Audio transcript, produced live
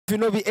If you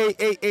know be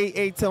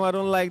 888 time, I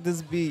don't like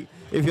this beat.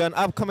 If you're an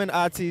upcoming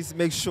artist,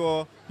 make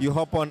sure you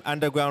hop on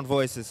Underground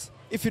Voices.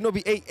 If you know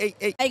be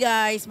 888. Hi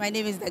guys, my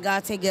name is the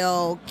Gate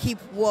Girl. Keep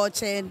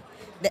watching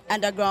the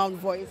Underground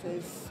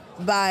Voices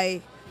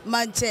by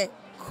Manche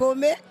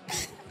Kome.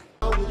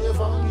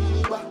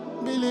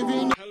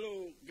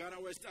 Hello, Ghana,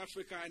 West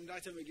Africa, and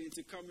that time again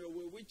to come your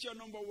way with your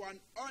number one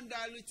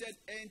undiluted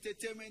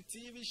entertainment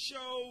TV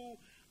show,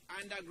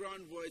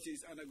 Underground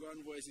Voices.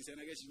 Underground Voices,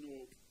 and I guess you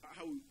know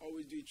how we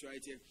always do it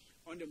right here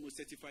on the most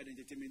certified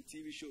entertainment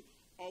TV show.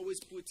 Always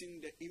putting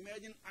the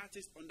emerging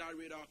artists on that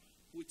radar,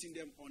 putting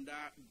them on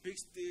that big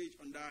stage,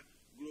 on that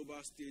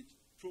global stage,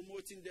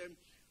 promoting them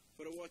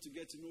for the world to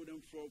get to know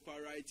them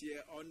proper right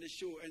here on the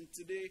show. And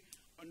today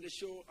on the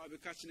show, I'll be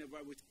catching a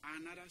vibe with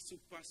another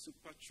super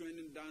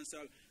trending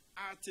dancehall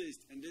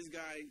artist. And this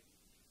guy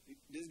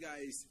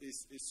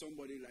is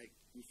somebody like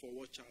we for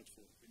watch out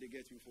for. They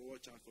get me for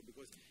watch out for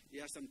because he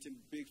has something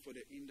big for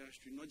the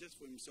industry, not just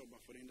for himself, but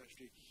for the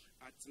industry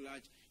at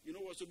large. You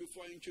know what? So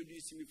before I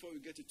introduce him, before we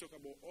get to talk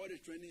about all the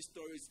trending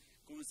stories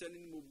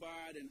concerning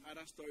Mubad and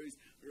other stories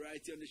right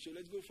here on the show,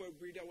 let's go for a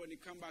breather. When he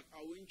come back,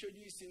 I will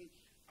introduce him.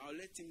 I'll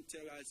let him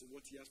tell us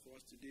what he has for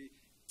us today,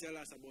 tell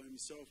us about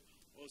himself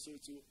also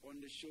too on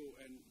the show,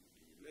 and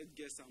let's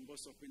get some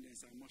boss shopping and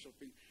some more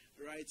shopping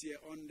right here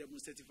on the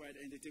most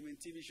certified entertainment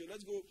TV show.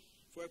 Let's go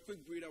for a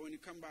quick breather. When you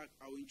come back,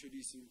 I will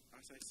introduce him.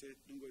 As I said,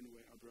 don't go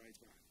anywhere. I'll be right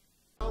back.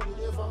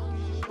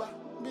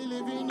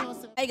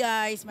 Hi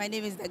guys, my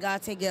name is the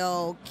Gate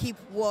Girl. Keep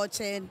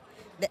watching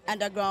the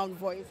Underground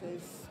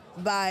Voices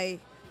by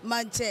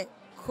Manche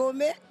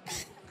Kome.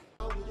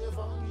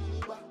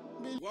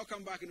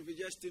 Welcome back, and if you're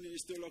just tuning in,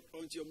 still up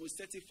onto your most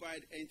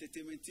certified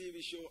entertainment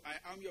TV show. I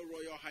am your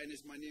Royal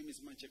Highness. My name is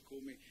Manche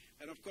Kome,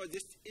 and of course,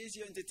 this is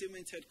your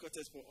entertainment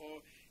headquarters for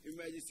all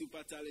emerging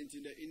super talent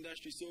in the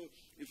industry. So,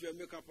 if you're a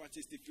makeup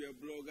artist, if you're a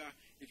blogger,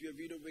 if you're a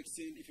video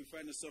vixen, if you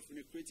find yourself in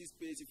a creative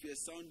space, if you're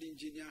a sound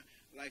engineer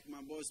like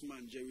my boss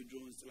man Jerry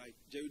Drones,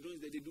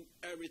 they do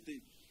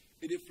everything.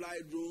 They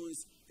fly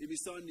drones, they be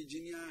sound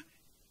engineer,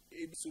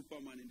 they be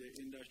Superman in the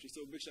industry.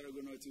 So, big shout out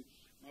going out to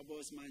my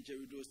boss man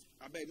Jerry Drones.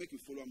 I beg make you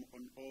follow him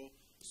on all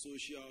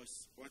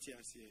socials, what he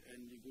has here,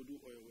 and you go do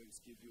all your works,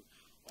 give you.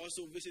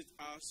 Also visit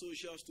our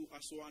socials too,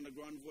 as well,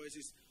 Underground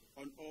Voices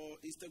on all.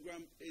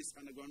 Instagram is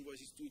Underground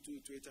Voices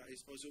 22, Twitter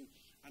is also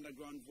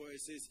Underground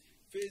Voices,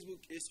 Facebook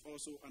is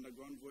also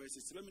Underground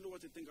Voices. So let me know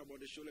what you think about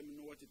the show. Let me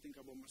know what you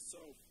think about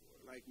myself,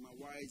 like my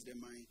wives,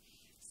 they're my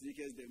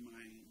sneakers, they're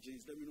my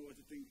jeans. Let me know what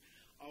you think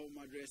about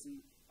my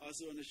dressing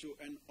also on the show,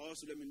 and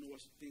also let me know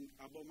what you think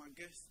about my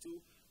guests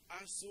too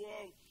as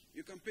well.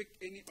 You can pick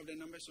any of the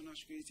numbers on our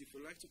screens if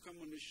you'd like to come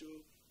on the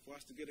show for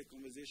us to get a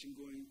conversation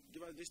going.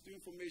 Give us this two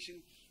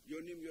information,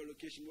 your name, your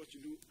location, what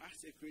you do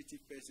as a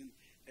creative person,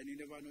 and you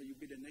never know, you'll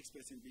be the next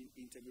person being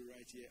interviewed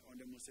right here on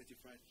the most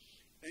certified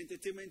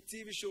entertainment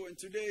TV show. And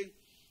today,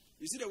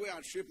 you see the way I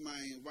trip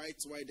my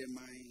white from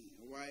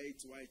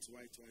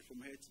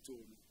head to toe.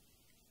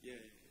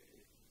 Yeah,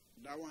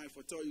 that one, if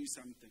I tell you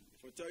something,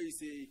 if I tell you,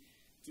 say,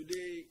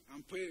 today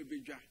I'm playing a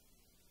big dry.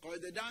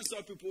 Because the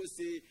dancehall people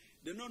say,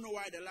 they don't know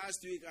why the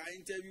last week I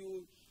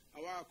interviewed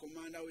our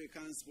commander we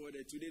can't spot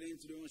it. Today we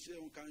can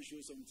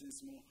show something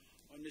small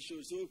on the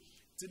show. So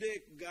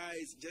today,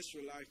 guys, just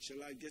relax,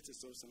 get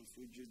yourself some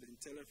fruit juice, then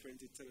tell a friend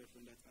that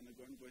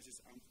Underground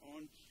Voices, I'm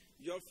on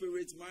your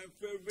favorite, my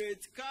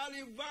favorite,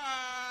 KHALLY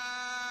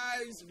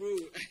VYBZ, bro.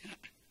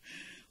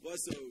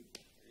 What's up?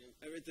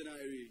 Everything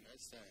I read. I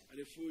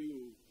fool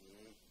you.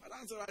 I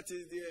don't know what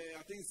is there.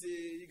 I think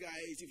say you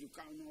guys, if you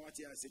can't know what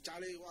you say,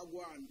 Charlie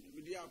Wagwan,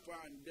 with the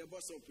upon the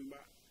boss up in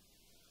back.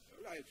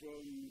 Like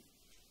from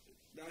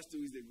last 2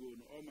 weeks ago,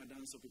 all my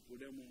dancer people,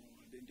 then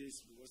they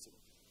slow. What's up?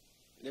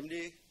 Then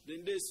they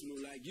slow.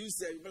 Like you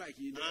said, like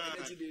the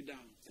energy day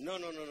down. No,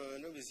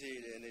 we say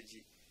the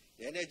energy.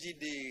 The energy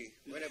day,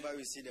 whenever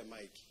we see the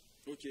mic.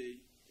 Okay.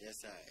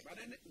 Yes, I.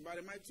 But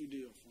the mic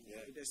today,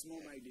 the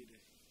small mic day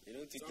there. You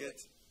know, to so get.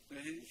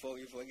 You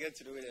forget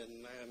to do it,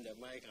 and the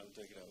mic I'm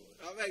talking about.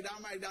 I like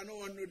that mic, that no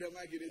one know the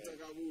mic they talk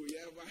about.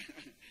 Yeah,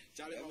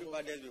 Charlie,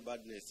 everybody be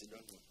badness, you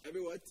don't know.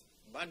 Every what?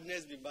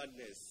 Badness be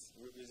badness,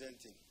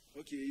 representing.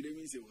 Okay, you don't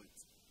mean say what?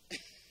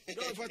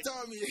 Don't for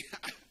tell me.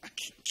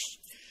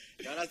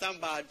 You understand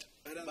bad?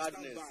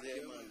 Badness, bad.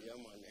 Yeah, man.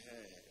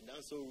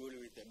 Don't so roll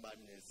with the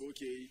badness.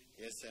 Okay.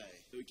 Yes,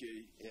 I.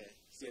 Okay. Yeah.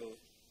 So,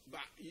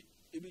 but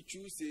it be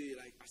true say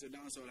like as a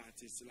dancehall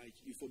artist, like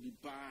you for be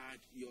bad,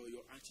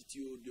 your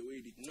attitude, the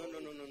way they talk,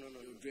 your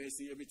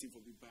dressing, everything for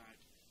be bad.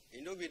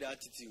 You know, with the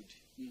attitude.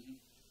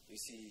 You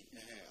see,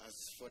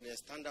 as for the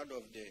standard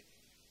of the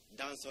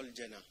dancehall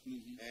genre,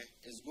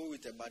 it's go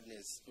with the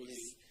badness. Okay.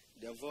 It's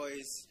the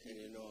voice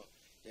and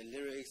the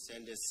lyrics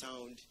and the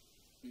sound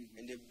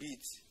and the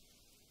beat.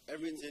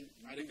 Everything.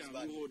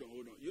 Hold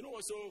on. You know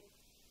what? So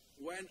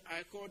when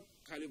I called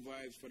KHALLY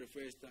VYBZ for the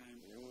first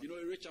time, he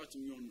reached out to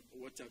me on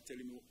WhatsApp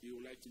telling me he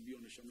would like to be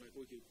on the show. I'm like,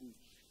 okay, cool.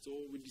 So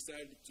we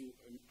decided to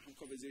have a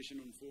conversation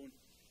on the phone.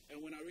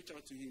 And when I reached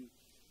out to him,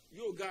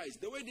 yo guys,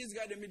 the way this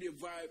guy made the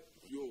vibe,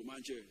 yo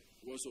Manche,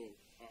 what's up?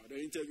 The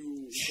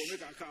interview for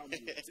make a come.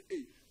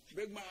 Hey,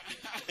 big man.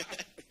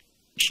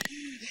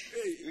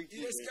 Hey,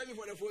 you just came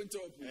for the phone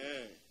top.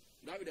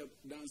 That be the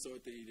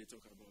dancehall thing they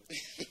talk about.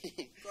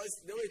 Because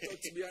the way they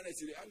talk, to be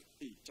honest,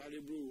 hey, Charlie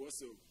bro,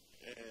 what's up?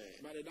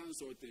 But the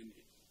dancehall thing,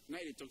 now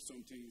they talk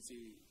something,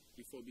 say,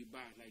 before be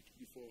bad, like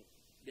before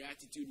the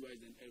attitude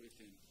wise and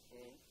everything.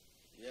 Or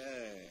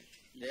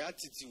the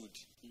attitude.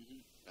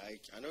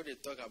 Like I know they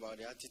talk about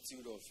the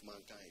attitude of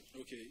mankind.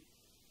 Okay.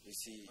 You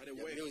see, the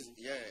work.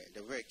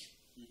 The work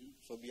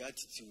for the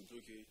attitude.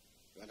 Okay.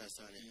 You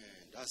understand?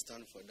 That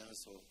stands for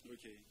dancehall.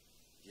 Okay.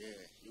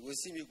 Yeah. You will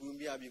see me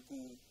be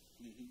cool.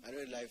 I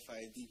don't like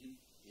fight.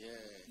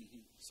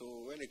 So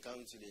when it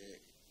comes to the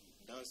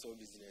dancehall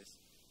business,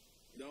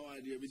 that one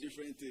will be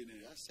different thing.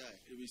 That's right.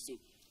 It will be so.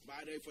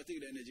 But if I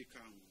take the energy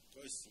calm,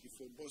 because if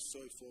for boss so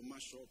if for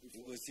mash up, if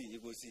you go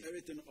see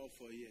everything up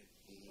for here.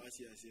 That's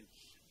here.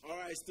 All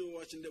right, still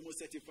watching the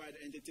most certified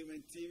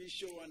entertainment TV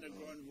show,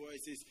 Underground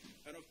Voices,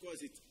 and of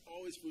course, it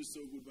always feels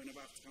so good whenever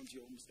I have to come to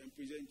your homes and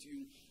present to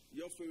you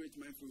your favorite,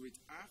 my favorite,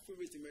 our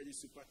favorite emerging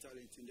super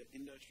talent in the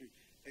industry.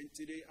 And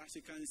today, as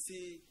you can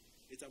see,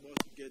 it's about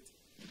to get,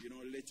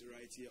 lit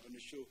right here on the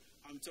show.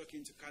 I'm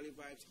talking to KHALLY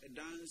VYBZ, a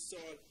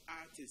dancehall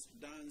artist.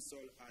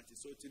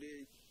 So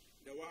today,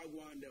 the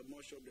Wagwan, the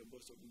Mosh Up, the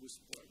Boss of the Good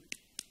Sport.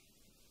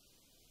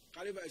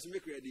 KHALLY VYBZ,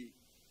 make ready.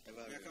 I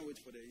can't wait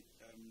for the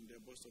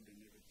Boss of the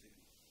and everything.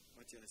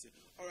 What you say?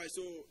 All right,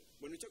 so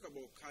when we talk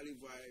about KHALLY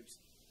VYBZ,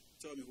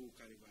 tell me who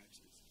KHALLY VYBZ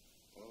is.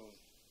 Oh,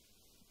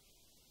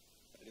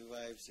 KHALLY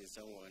VYBZ is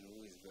someone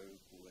who is very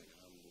cool and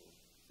humble,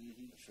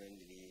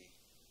 friendly,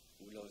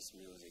 who loves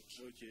music.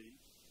 Okay.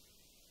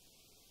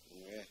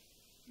 Yeah.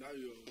 Now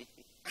you're.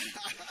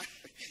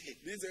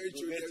 This is very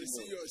true. Very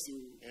serious.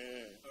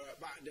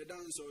 But the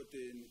dancehall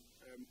thing,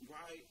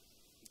 why?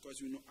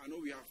 Because I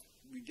know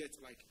we get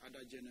like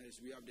other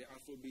genres. We have the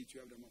Afrobeat, we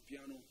have the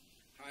Mapiano,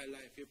 high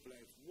life, hip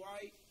life.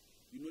 Why?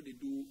 They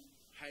do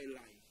high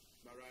life,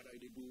 but rather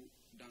they do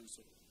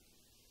dancehall.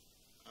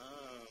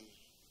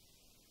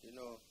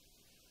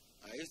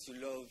 I used to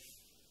love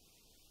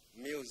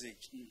music,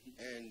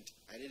 and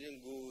I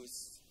didn't go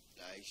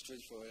like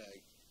straight for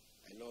like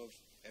I love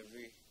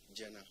every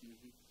genre.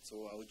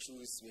 So I would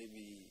choose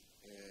maybe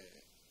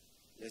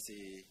let's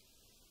say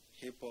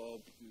hip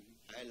hop,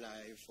 high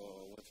life,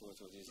 or what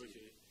you say.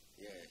 Okay.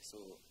 Yeah. So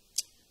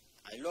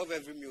I love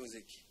every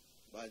music,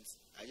 but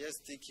I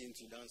just stick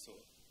into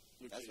dancehall.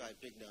 Okay. That's why I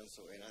picked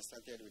dancehall, and I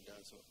started with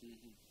dancehall.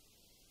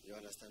 You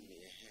understand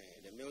me?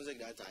 The music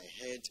that I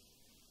heard.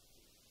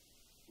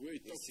 We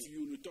talk to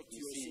you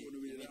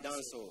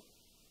dancehall.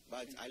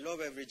 But I love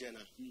every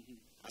genre.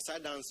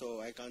 Aside dancehall,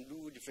 I can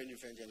do different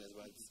genres,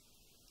 but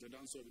the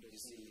dancehall,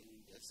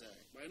 that's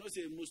right. But I know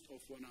say most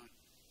of one are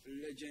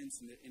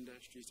legends in the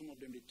industry. Some of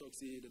them they talk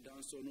say the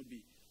dancehall no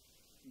be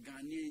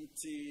Ghanaian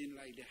thing,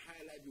 like the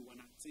high life be one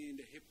thing,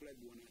 the hip life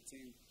be one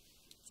thing.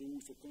 So we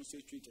for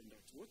concentrate on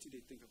that. What do they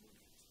think about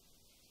that?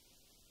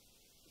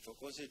 For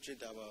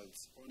concentrate about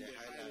on the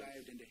high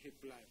life and the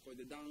hip life. For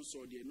the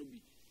dancehall, they no be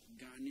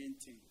Ghanaian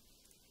thing.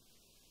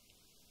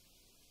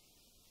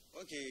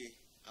 Okay,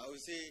 I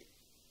would say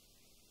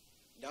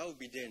that would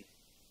be then.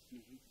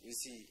 You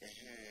see,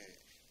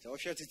 so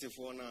shut it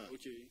for now.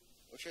 Okay.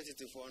 Shut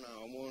it for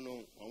now.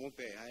 I'm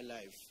pay high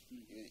life.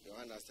 You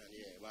understand?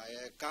 Yeah, but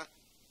I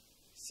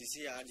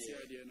Sisi idea.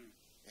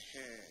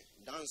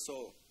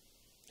 Dancehall,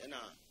 and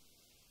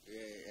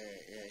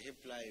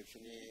hip life,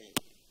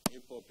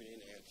 hip hop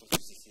in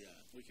Sisi.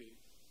 Okay.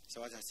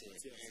 So what I say,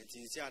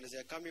 Sisi, I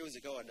say, come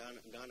music or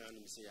Ghana and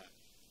Misia.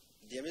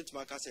 The image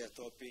markers a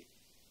topic.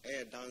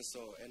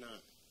 Dancehall and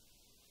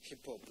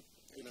hip hop.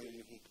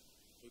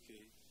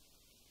 Okay.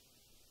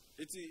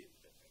 It's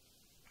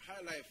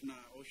high life now.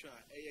 Osha.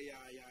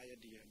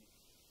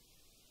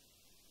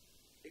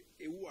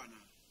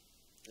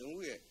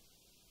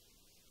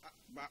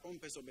 But on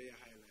person be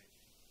high life.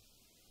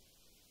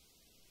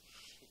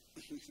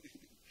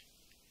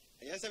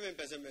 Yes, I'm in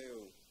person.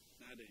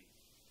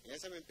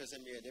 Yes, I'm in person.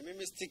 They make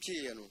me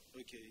sticky,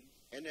 Okay.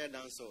 And they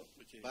dancehall.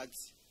 Okay. But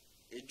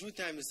a due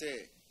time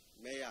say.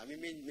 Me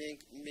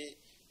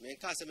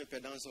can't say me pay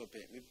dancehall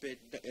pay. Me pay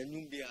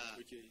enumbia.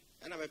 Okay.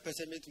 And I'm a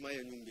person me to my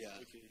enumbia.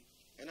 Okay.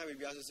 And I will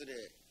be also say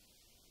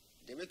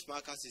they me to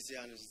my cast say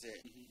and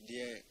say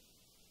the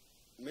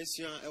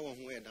monsieur I want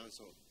who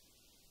dancehall.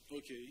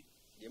 Okay.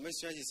 The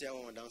monsieur say I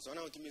want dancehall.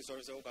 Now to me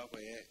sorry say oka kwa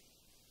red,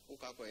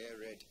 oka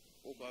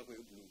kwa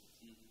blue.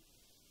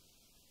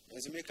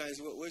 And so me can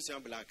say we see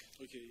black.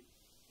 Okay.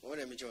 What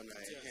am I doing now?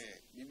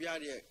 Bibia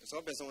there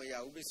so person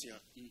ya we see.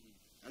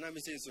 And I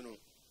say so no.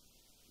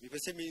 Me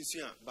pese me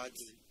nsu but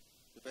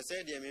me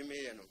pese de me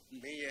no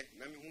me ye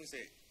na me hu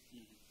say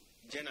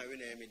jena we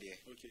na me de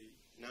okay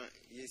na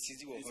ye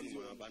sizi wo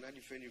hono but na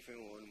different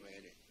one my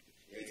de.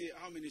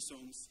 How many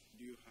songs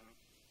do you have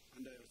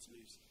under your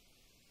sleeves?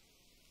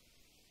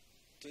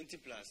 20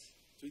 plus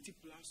 20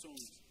 plus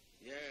songs.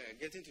 Yeah,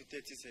 getting to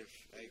 30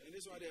 safe. Like, and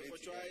this one there for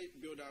try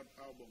build up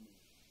album.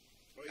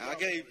 I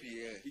get EP,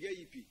 yeah. You get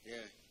EP?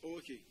 Yeah. Oh,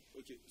 okay.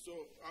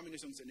 So how many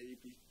songs in the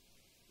EP?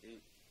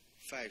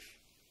 5.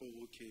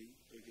 Oh, okay.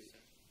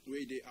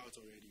 Where they out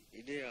already?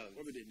 They out.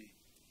 What be the name?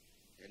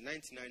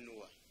 99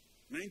 Noah.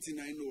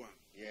 99 Noah.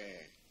 Yeah.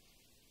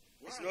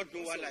 Wow. It's not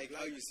Noah like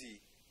how you see.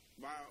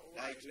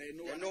 Like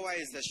Noah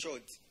is the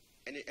short,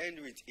 and it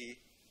ends with A.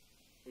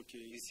 Okay.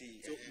 You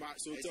see.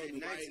 So tell me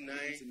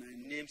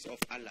 99 names of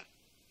Allah.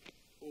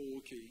 Oh,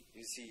 okay.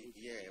 You see,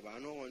 okay. Yeah, but I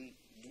don't want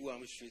to do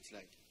them straight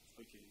like.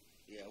 Okay.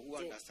 Yeah, who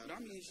so understand?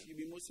 That means you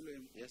be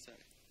Muslim. Yes, sir.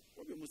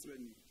 What be Muslim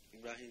mean?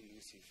 Ibrahim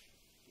Yusuf.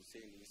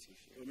 Hussein Yusuf.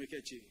 Oh, make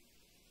it cheap.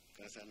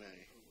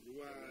 Kasanai. You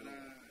will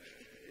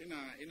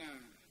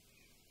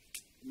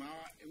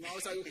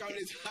come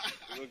later.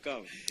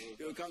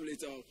 You'll come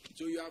later.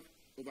 So you have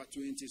over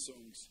 20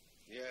 songs.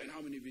 Yeah. And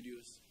how many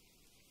videos?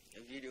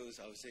 The videos,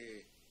 I would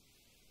say,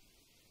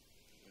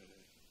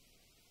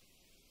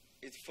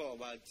 it's 4,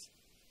 but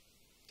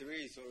 3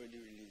 is already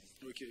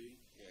released. Okay.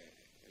 Yeah.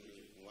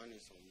 And 1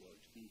 is on board.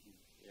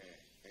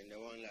 Yeah. And the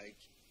one, like,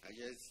 I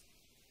just,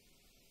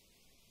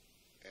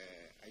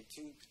 I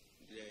took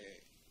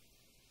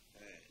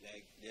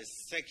the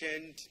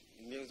second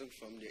music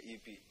from the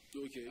EP.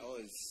 Okay.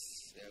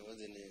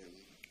 What's the name?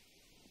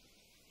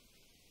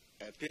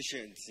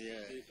 Patience,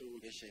 yeah.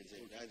 Patience,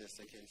 yeah. That's the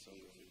second song.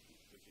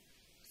 Okay.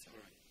 All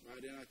right.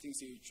 But then I think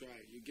so you try.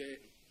 You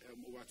get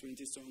over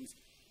 20 songs.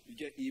 You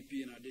get EP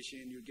in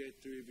addition. You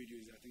get 3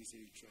 videos. I think so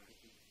you try.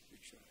 You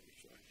try.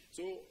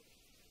 So,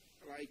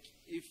 like,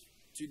 if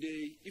you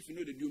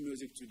know they do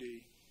music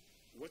today,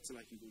 what's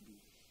like you go do?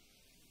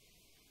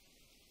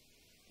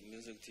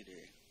 Music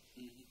today.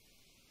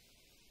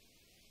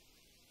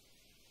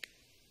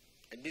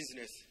 A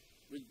business.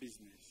 Which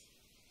business?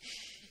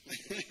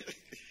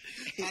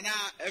 And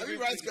every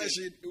right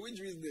question, which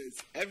business?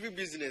 Every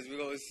business,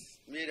 because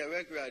me the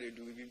work where they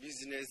do, we be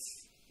business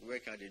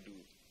work they do.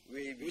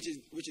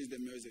 Which is the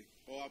music?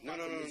 Or no.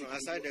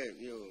 Aside that,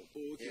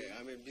 okay. Yeah,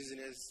 I'm a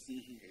business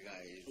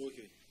guy.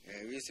 Okay.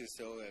 We used to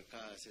sell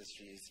car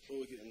accessories.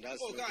 Okay. And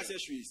that's car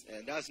accessories.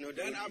 And that's not.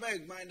 Then I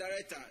beg my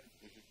director,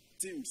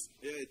 Teams.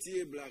 Yeah,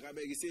 TA Black. I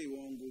beg you say you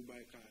won't go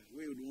buy car.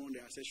 We would want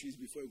the accessories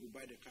before you go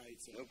buy the car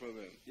itself. No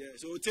problem. Yeah.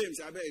 So Teams,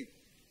 I beg.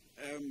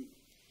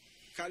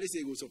 KHALLY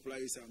say go supply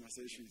you some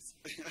accessories.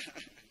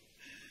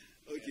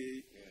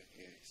 Okay.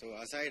 Yeah. So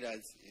aside that,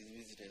 it's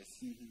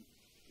business.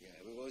 Yeah,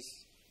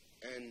 because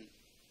and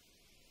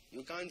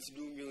you can't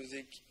do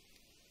music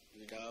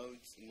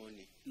without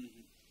money.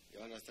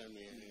 You understand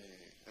me?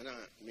 And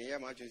me,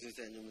 I'm actually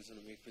saying you must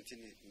make pretty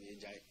me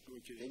enjoy.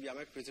 Okay. Maybe I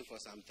make pretty for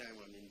some time.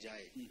 I'm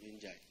enjoy.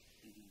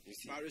 You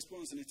see. My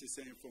response is to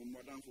say from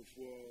Madam for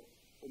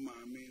my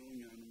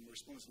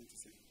response is to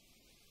say.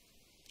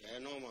 Yeah,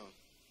 normal.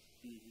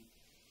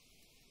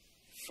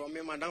 From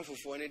me, Madam for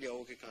 4, they are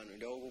okay.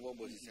 They are over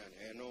position.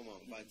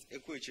 Normal, but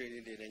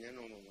equity they are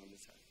normal.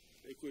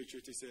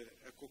 Equity to say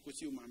a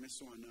cocoa, my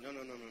son. No.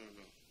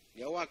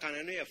 They are working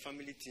on a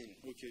family thing.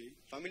 Okay.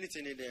 Family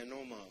thing they are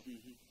normal.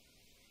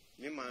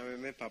 Me,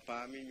 my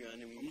papa, me,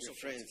 and my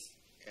friends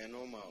are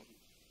normal.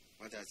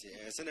 What I say,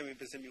 send me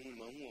person who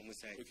am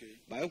say. Okay.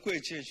 But I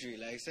could change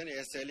like send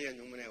a Sally and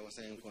woman I was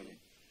saying,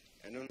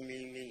 and don't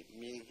me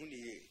who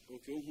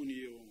okay, who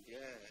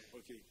yeah.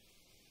 Okay.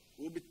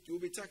 We'll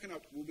be talking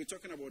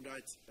about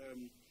that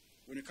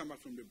when you come back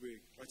from the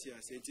break. What you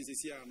say? It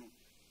is a no.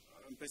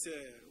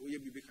 We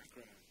be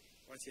cry.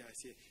 What you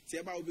say? See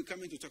about we'll be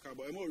coming to talk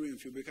about more rain.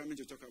 We'll be coming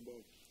to talk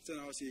about. So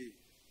now say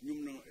you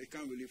know it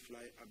can't really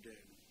fly up there.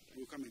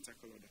 We'll come and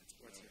tackle all that.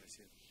 What you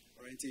say?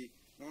 Alright.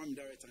 Now I'm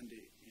direct and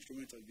the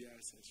instrumental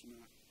BRS. You know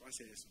what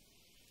say?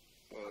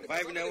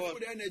 Vibe now.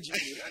 Good energy.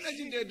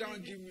 Energy they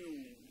don't give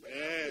me.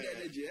 Good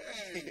energy.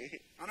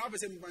 And I'll be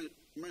saying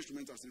my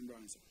instrumental in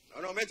brands. I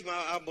don't met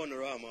my album on the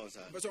raw mouse.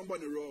 But on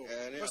the road.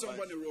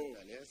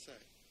 Yes, sir.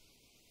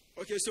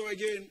 Okay, so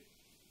again,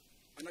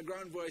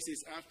 underground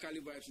voices have KHALLY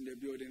vibes in the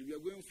building. We are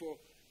going for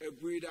a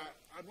breeder.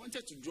 I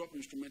wanted to drop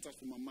instrumentals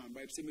for my man,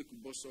 but I say make we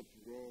bust up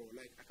raw,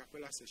 like a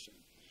cappella session.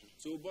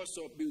 So bust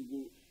up, we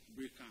go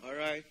break down. All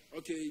right.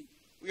 Okay.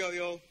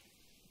 Yo.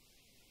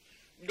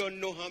 Don't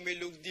know how me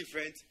look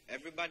different.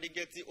 Everybody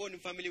gets the own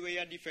family where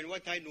you're different.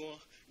 What I know,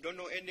 don't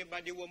know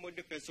anybody what more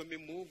different. So me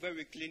move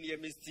very clean, yeah,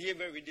 me stay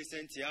very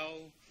decent, yeah.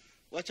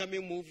 Watch me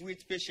move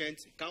with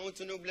patience. Count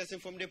no blessing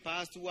from the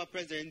past to a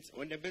present.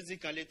 On the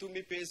basically to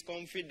me pays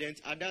confident.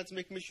 And that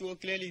make me show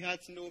clearly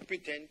hearts no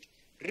pretend.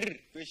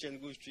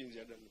 Patient go streams,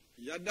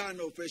 you don't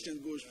know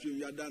patient go stream,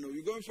 you don't know.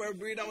 You're going for a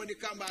breeder when you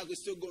come back, we're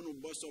still going to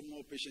bust up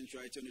more patients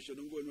right on the show.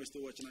 Don't go and we're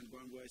still watching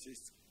Underground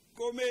Voices.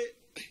 Come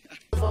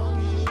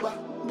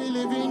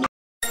believe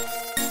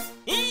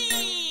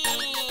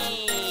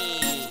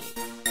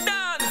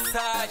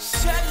Dancehall,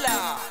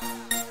 Shella.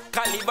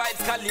 KHALLY vibes.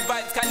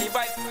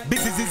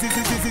 Busy.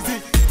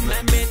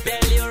 Let me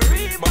tell you,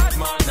 real bad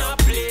man a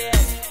play.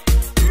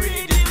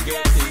 Reading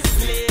get it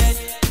slayed.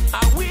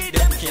 And we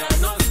them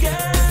cannot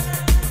scare.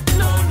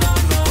 No.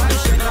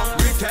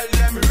 We tell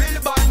them real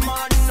bad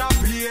man a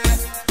play.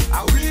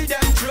 And we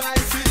them try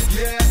to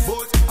scare.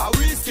 But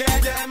we scare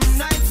them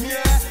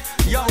nightmare.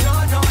 Yo,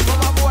 no,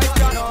 come on boy,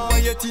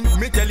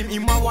 me tell him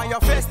in my wire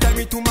face. Tell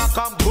me to my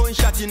camp,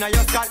 gunshot in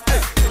your skull.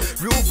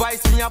 Blue vice,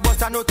 me a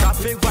bust and no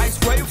traffic vice.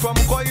 Where you from?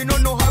 Cause you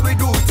don't know how we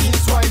do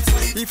things right.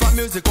 If a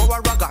music or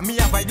a ragga, me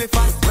a vibe me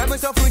fan. When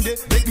myself in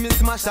it, make me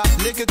smash up,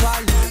 lick it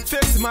all.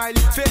 Fake smile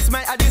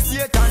at the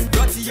Satan.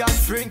 Dirty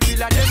ass friend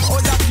killer, them all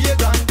a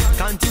pagan.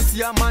 Can't you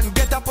see a man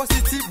get a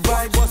positive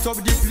vibe? Bust up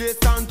the place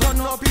and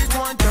turn up it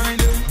one time.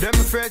 Them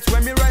fresh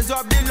when me rise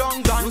up the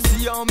long gun. You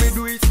see how me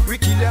do it, we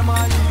kill them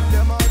all.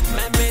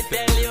 Let me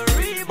tell you,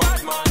 real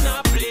bad man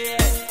a play.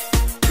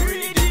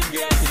 Reading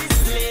get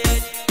this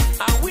late.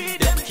 And we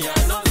them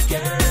cannot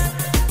scare.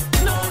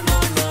 No.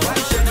 Why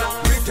should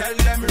not we tell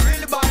them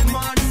real bad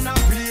man a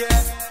play?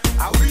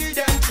 And we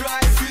them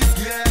try to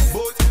scare,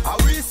 but and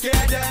we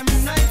scare them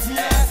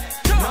nightmare.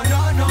 No.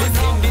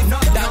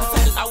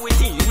 Dancehall, and we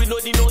think we know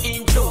the no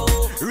intro.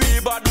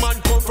 Real bad man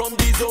come from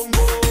the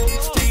zongo.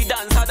 Street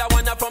dance, other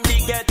one are from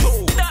the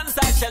ghetto.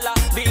 Dancehall, shella,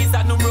 this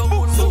a numero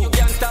uno. You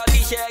can't start the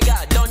share,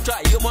 don't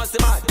try, you must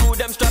mad. Do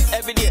them strap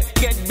every day,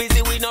 get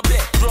busy, we no play.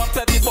 Drop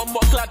every bomb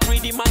clock,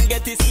 read the man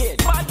get his head.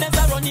 Badness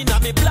are running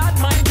on me blood,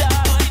 my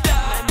dad.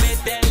 Let me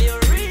tell you,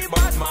 real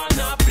bad man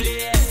a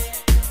play.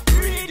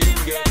 Reading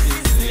get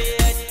his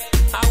late.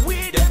 And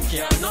we them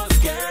cannot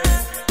scare.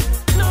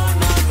 No.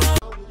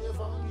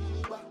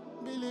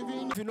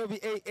 If you know be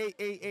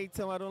 8888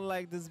 time, I don't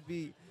like this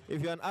beat.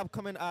 If you're an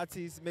upcoming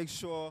artist, make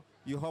sure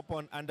you hop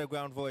on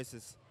Underground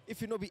Voices.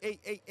 If you know be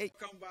 888.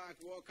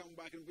 Welcome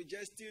back. And if you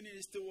just tuning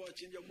in, still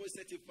watching your most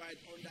certified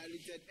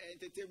undiluted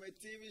entertainment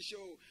TV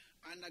show,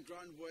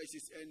 Underground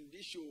Voices. And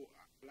this show,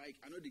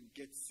 like, I know they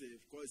get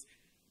safe because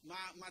my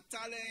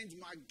talent,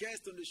 my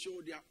guests on the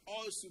show, they are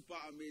all super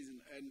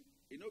amazing. And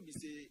you know, be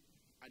say,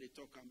 I they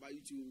talk about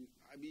you two,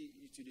 they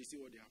see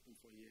what they happen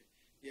for here.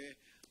 Yeah.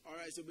 All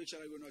right, so big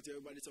shout out going out to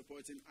everybody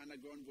supporting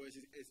Underground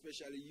Voices,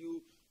 especially you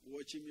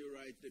watching me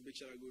right. The big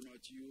shout out going out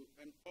to you.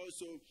 And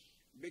also,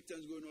 big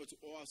thanks going out to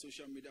all our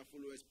social media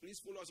followers. Please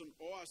follow us on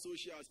all our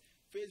socials.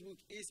 Facebook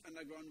is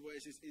Underground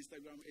Voices.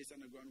 Instagram is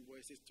Underground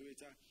Voices.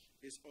 Twitter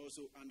is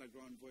also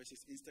Underground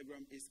Voices.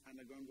 Instagram is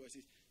Underground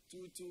Voices.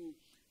 To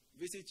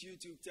visit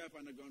YouTube, type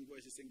Underground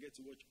Voices and get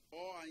to watch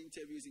all our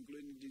interviews,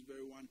 including this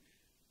very one.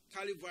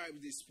 KHALLY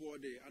VYBZ this 4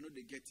 day. I know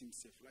they get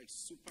himself. Like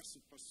super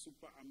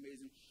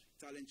amazing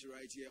talent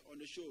right here on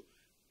the show.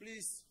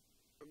 Please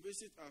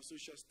visit our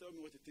socials. Tell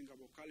me what you think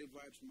about KHALLY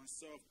VYBZ,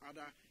 myself,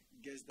 other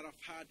guests that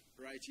I've had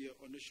right here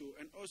on the show.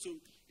 And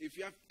also, if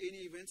you have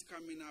any events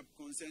coming up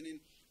concerning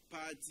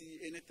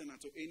party, anything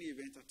at all, any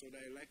event at all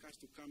that you like us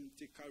to come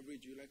take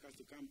coverage, you like us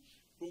to come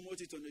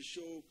promote it on the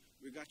show,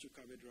 we got you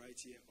covered right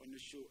here on the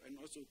show. And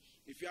also,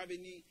 if you have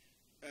any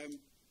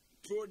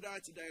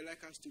product that you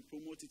like us to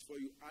promote it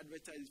for you,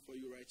 advertise it for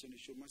you right on the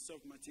show,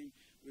 myself, my team,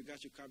 we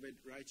got you covered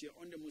right here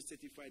on the most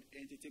certified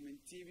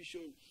entertainment TV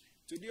show.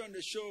 Today on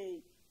the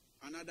show,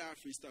 another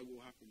freestyle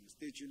will happen.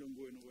 Stay tuned, don't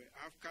go anywhere.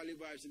 I have KHALLY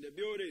VYBZ in the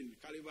building.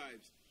 KHALLY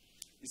VYBZ.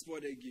 It's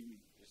what they give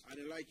me. I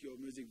don't like your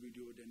music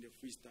video than the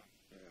freestyle.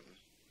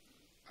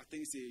 I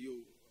think say, yo,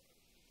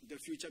 the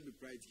future be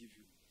bright give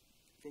you.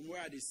 From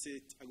where they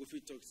sit, I go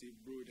fit talk say,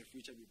 bro, the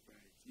future be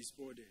bright. It's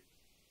for there.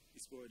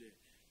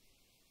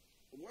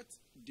 What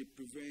they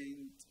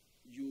prevent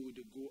you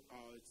to go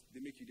out, they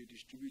make you to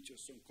distribute your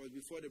song. Because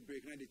before the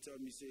break, now they tell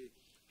me, say,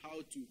 how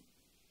to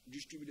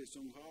distribute the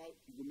song, how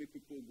you go make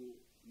people go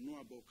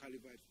know about KHALLY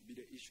VYBZ be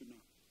the issue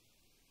now.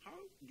 How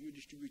do you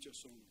distribute your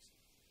songs?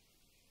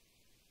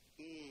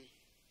 In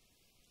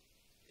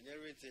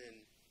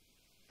everything,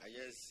 I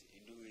just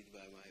do it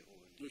by my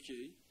own.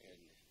 Okay.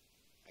 And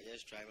I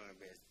just try my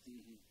best.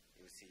 You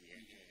see,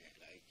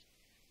 like,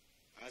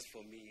 as for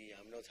me,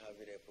 I'm not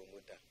having a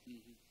promoter.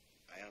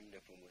 I am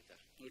the promoter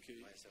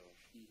myself.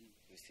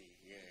 You see,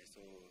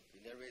 so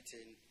in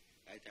everything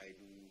that I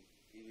do,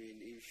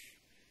 even if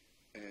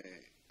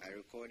I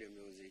record the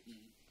music,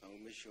 I'll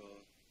make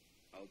sure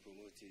I'll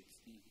promote it.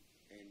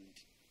 And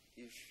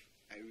if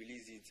I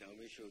release it, I'll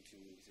make sure to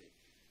say,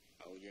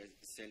 I'll just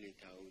sell it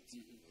out.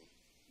 You know.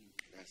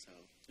 That's how.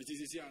 It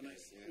is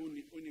nice.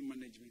 Only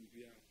management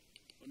we are.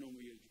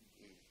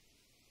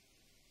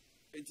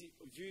 And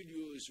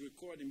videos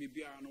recording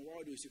maybe on a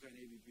while those you can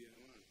be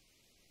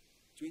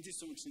 20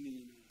 songs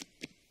in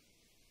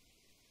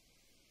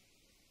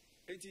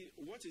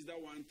what is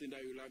that one thing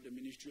that you love the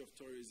Ministry of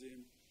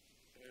Tourism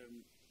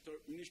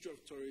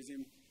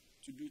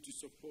to do to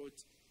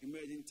support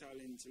emerging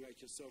talents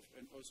like yourself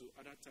and also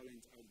other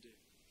talents out there?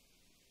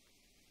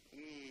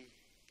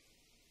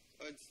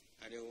 What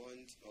I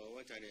want or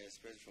what I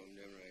expect from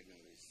them right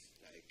now is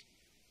like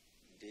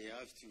they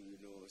have to,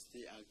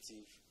 stay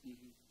active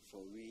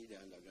for we the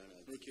underground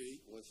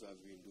artists. What you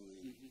have been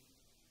doing.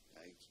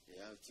 Like they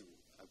have to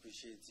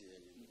appreciate it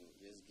and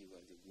just give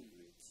us the good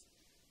rates.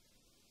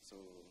 So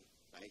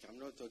like I'm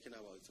not talking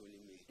about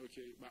only me.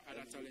 But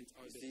other talents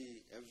out there.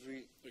 See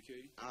every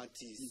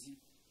artist.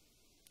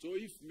 So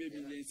if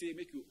maybe they say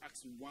make you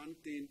ask one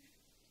thing,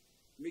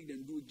 make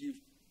them do give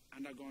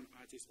underground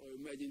artists or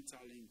emerging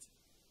talent,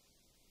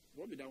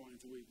 what be that one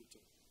thing where you go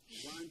talk?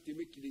 One thing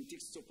make them take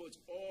support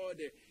all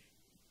the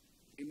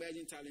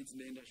emerging talents in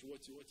the industry.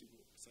 What you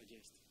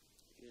suggest?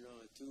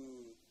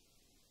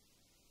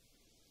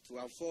 To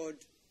afford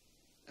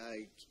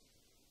like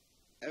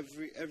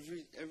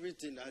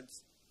everything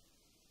that's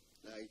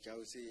like I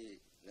would say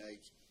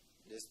like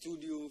the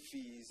studio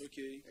fees,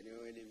 Okay. and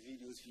the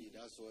videos fee.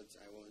 That's what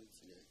I want.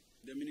 Yeah.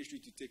 The ministry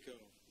to take care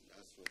of.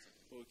 That's what.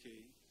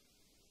 Okay.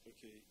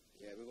 Okay.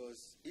 Yeah,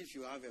 because if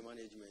you have a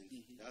management,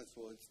 that's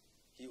what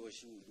he or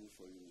she will do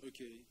for you.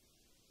 Okay.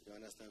 You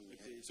understand me?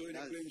 Okay. So in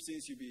the claim,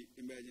 since you be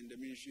emerging, the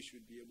ministry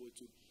should be able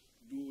to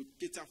do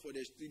cater for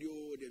the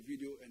studio, the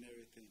video, and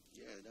everything.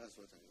 Yeah, that's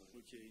what I want.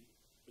 Okay.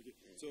 Okay.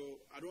 Yeah. So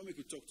I don't make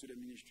you talk to the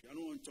ministry. I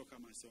don't want to talk at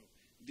myself.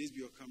 This be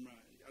your camera.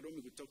 I don't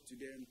make you talk to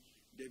them.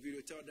 The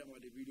video, tell them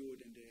about the video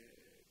and the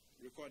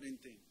recording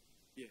thing.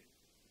 Yeah.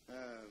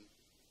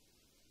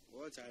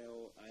 What I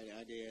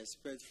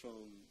expect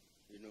from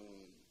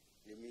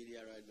the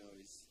media right now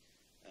is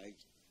like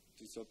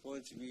to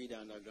support we the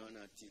underground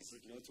artists,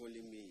 not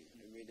only me.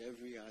 I mean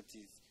every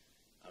artist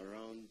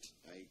around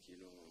like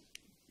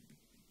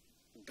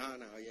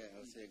Ghana. Yeah,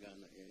 I'll say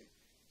Ghana. Yeah.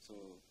 So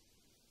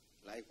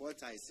like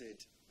what I said,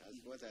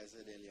 that's what I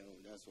said earlier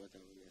on. That's what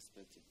I'm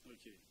expecting.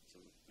 Okay. So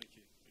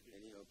Okay. Okay.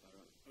 any help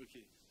around.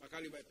 Okay.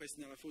 Akali, by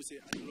personal, I feel say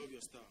I love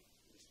your style.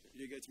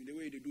 You get me? The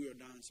way they do your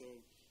dance, so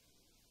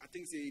I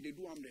think say they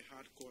do the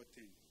hardcore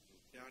thing.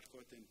 The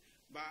hardcore thing.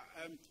 But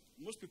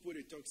most people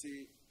they talk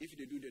say if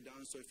they do the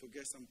dance, so if you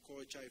get some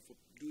culture, if you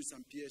do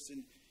some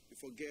piercing,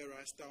 if you get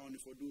rasta on,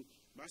 if you do,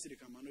 but I say they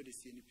come, I know they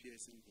see any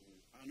piercing,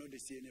 I know they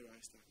see any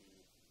rasta.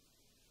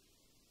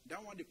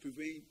 That one they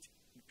prevent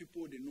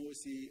people they know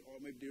say, or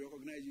maybe they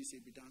recognize you say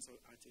be dancehall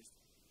artist.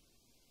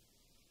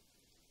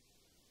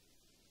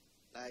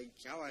 Like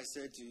how I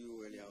said to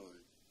you earlier on,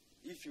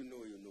 if you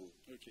know, you know.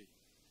 Okay.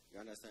 You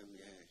understand me?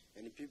 Yeah.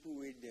 And the people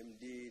with them,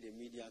 the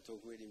media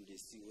talk with them, they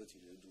see what you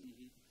do.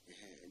 Yeah.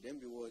 And then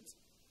be what?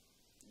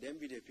 Then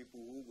be the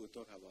people who go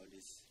talk about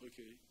this.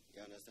 Okay.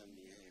 You understand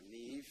me? Yeah.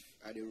 Me, if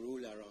I dey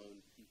roll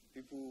around,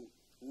 people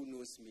who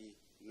knows me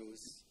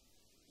knows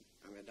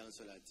I'm a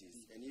dancehall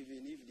artist. And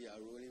even if they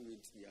are rolling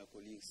with their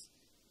colleagues,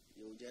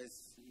 you'll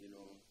just,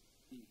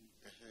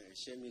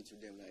 share me to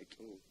them like,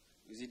 oh,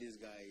 you see this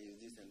guy, is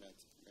this and that.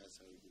 That's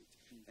how we do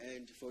it.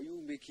 And for you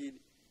making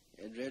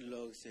a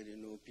dreadlocks and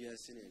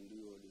piercing and do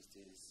all those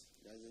things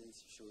doesn't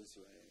show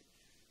you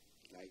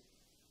like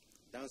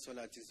dancehall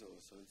artist or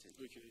something.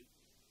 Okay.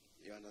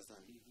 You understand?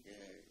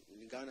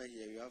 Yeah. In Ghana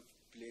here we have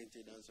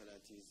plenty dancehall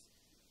artists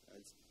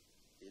that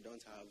they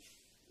don't have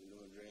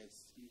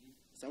dreads.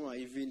 Some are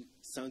even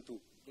Santo.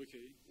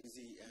 Okay. You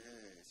see,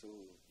 so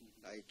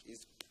like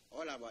it's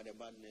all about the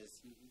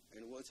badness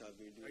and what have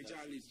been doing. Like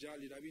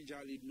Jalid, I mean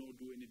Jalid no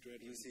do any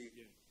dread. You see,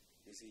 yeah.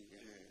 You see,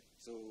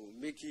 so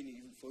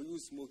making for you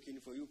smoking,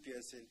 for you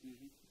piercing,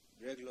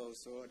 regular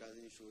so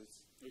doesn't show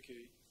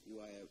okay. You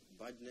are a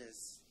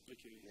badness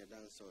okay. in a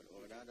dancehall,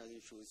 or that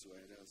doesn't show you are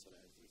a dancehall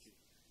artist. Okay.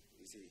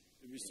 You see,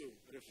 maybe so.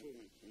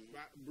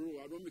 But bro,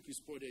 I don't make you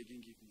spoil there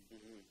again. Give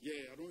me.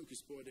 Yeah, I don't make you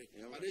spoil there.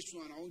 But this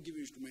one, I won't give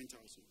you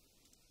instrumentals. So.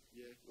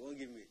 Yeah. You won't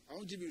give me. I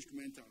won't give you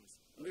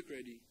instrumentals. Make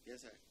ready.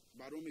 Yes, sir.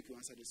 But I don't make you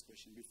answer this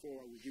question before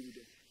I will give you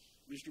the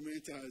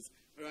instrumentals.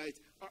 Right.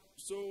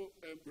 So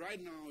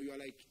right now you are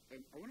like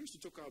I want us to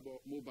talk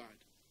about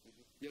Mobad.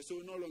 Yeah. So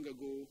not long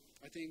ago,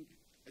 I think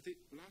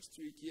last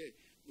week,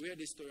 we had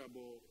a story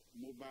about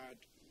Mobad,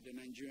 the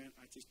Nigerian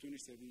artist,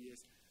 27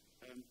 years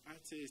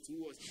artist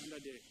who was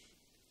under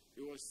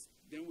he was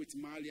then with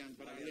Malians,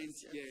 but I learned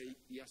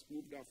he has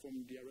moved out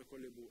from their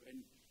record label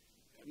and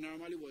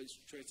normally was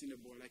threatening the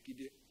boy like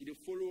he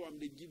follow him,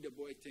 they give the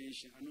boy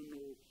attention. I don't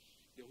know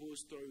the whole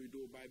story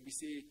though, but we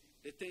say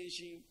the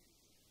tension.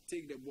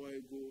 Take the boy,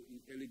 go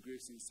in early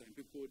graves inside.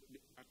 People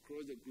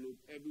across the globe,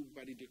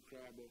 everybody they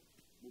cry about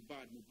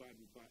Mobad.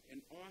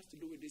 And all has to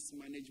do with this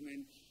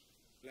management.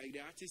 Like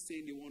the artists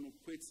saying they want to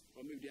quit,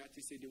 or maybe the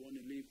artists say they want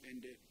to leave, and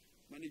the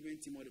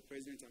management team or the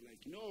president are like,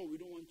 no, we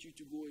don't want you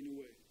to go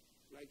anywhere.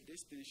 Like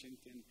this tension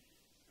thing,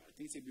 I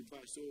think it's a bit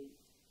bad. So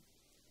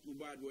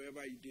Mobad,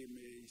 wherever you did,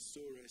 may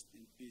so rest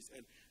in peace.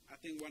 And I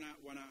think when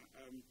I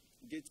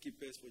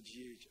gatekeepers for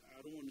GH,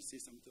 I don't want to say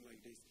something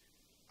like this.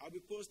 I'll be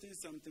posting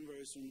something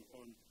very soon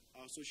on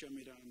our social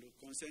media and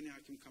concerning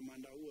Hakim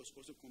Commander, who was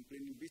also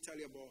complaining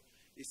bitterly about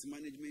his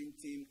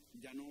management team.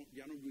 They are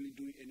not really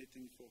doing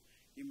anything for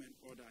him and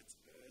all that.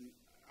 And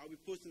I'll be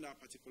posting that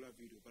particular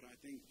video. But I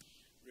think,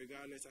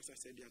 regardless, as I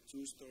said, there are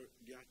two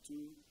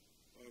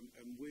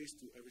ways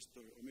to every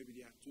story, or maybe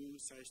there are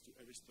two sides to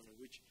every story,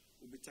 which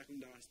we'll be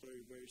tackling that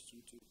story very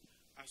soon too.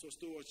 As we're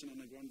still watching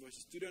Underground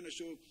Voices today on the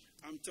show,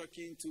 I'm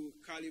talking to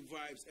KHALLY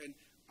VYBZ, and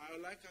I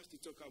would like us to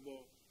talk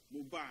about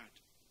Mobad.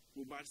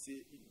 Mobad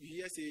say,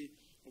 you hear say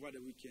over the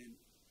weekend,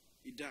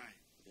 he died.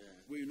 Yeah.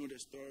 Where you know the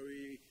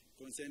story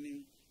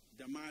concerning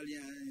the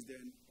Malians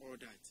and all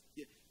that.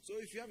 Yeah. So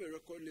if you have a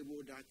record label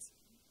that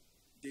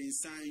they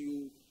sign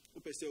you,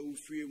 who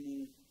free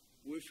you,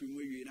 where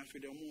you in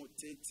Africa, more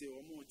tete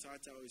or more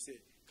tata, or say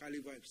KHALLY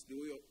VYBZ, the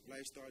way your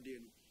lifestyle there,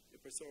 the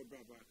person of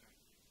Brabaka.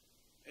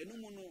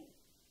 And no more,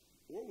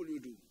 what will you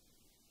do?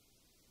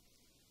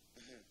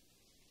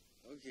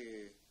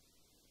 Okay.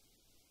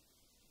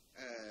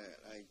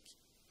 Like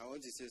I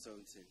want to say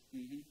something.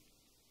 Mm-hmm.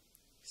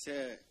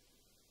 Say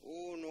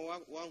Oh no,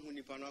 one who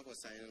nipa no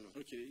sign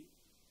no. Okay.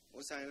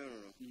 O sign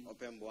no.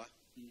 Open boa.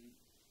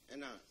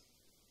 And now,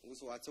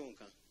 also what's on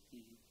can.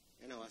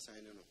 And I was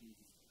signing no.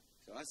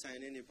 So I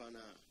sign any pana.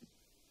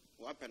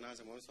 What penas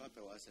and also up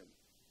was him.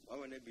 Why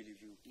when I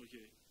believe you?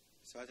 Okay.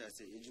 So I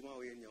say, Ejuma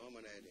way in your home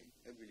and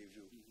I believe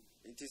you.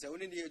 It is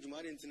only the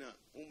Ejuma intina,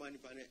 woman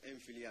pana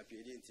and Philly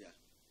happy, didn't ya?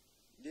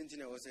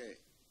 Didn't I was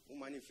a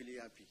woman Philly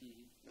happy.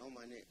 No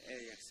money,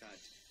 sad.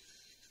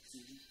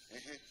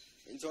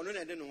 It's only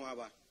I don't know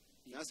about.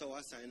 That's how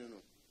I sign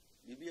no.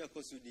 Bibi a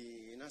cost to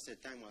the Nasa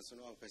time was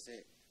no per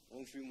se,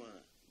 on few man.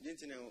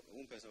 Didn't know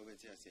one person over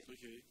here say.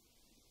 Okay.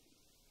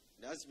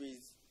 That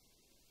means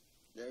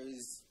there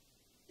is,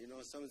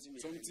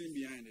 something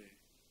behind it.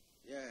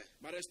 Yeah.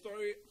 But a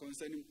story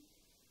concerning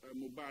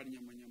Mobad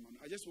Yaman.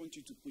 I just want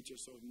you to put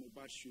yourself in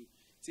Mobad shoe.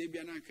 Say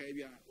Biana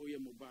Kaibia or your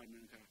Mobad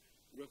Nanka.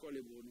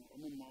 Recallable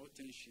no more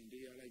attention.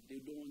 They are like they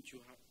don't want you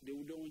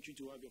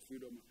to have your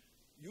freedom.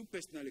 You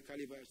personally,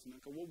 KHALLY VYBZ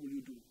Nanka, what will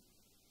you do?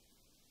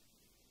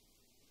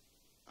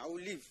 I will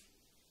leave.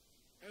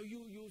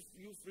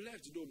 You've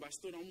left though, but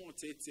still I'm more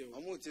tete.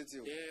 I'm more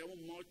tete. Yeah,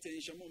 I'm more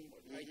tension,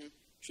 like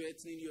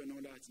threatening you and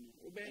all that.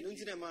 I don't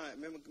think I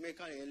make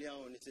earlier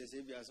on it says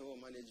if you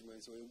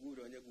management, so you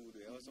good on your good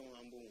way. Also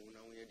humble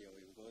now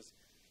because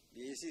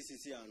the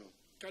ACC ano.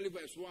 KHALLY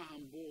VYBZ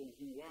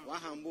one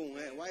humble,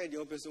 why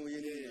the person we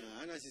need?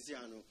 Ana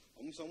Siciano,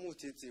 so more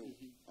tete.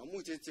 I'm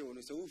more tete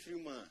on so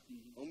free man.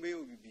 Ombe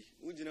obibi.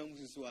 Ujina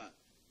musua.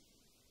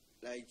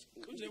 Like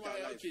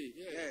okay,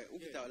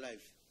 yeah, our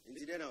life.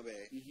 Incident of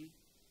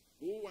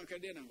who one can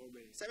then go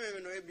back.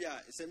 Some no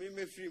ebia, some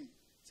me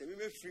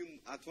film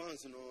at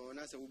once no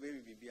na say we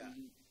baby bia.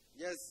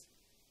 Just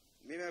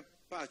me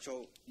patch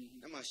out.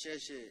 Na ma share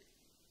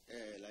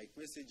like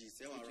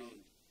messages around.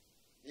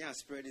 Yeah,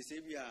 spread this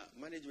ebia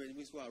management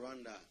means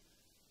around that.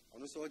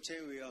 On so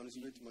chain we on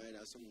so to mind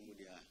as some mu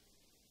dia.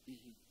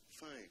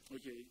 Fine.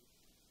 Okay.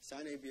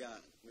 San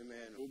ebia me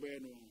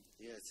no.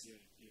 Yes.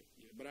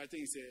 Yeah. But I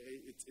think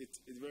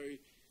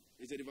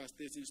it's a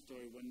devastating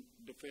story. When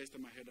the first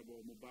time I heard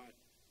about Mobad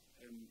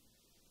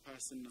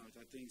passing out,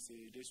 I think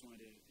this one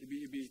it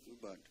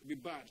be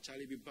bad.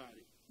 Charlie, be bad.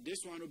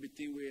 This one will be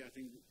thing where I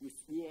think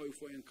we all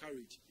if we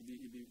encourage, it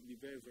be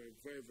very, very,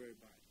 very, very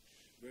bad,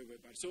 very, very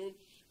bad. So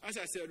as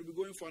I said, we'll be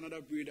going for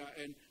another breeder,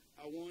 and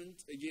I want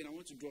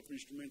to drop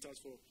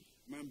instrumentals for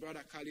my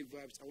brother KHALLY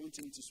VYBZ. I want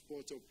him to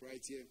spot up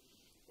right here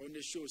on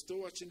the show.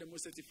 Still watching the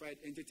most certified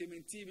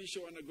entertainment TV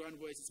show Underground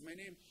Voices. My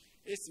name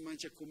is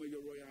Manche Kume,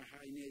 your Royal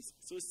Highness.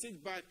 So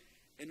sit back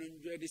and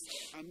enjoy this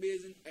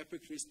amazing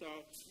epic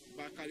freestyle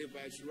by KHALLY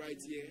VYBZ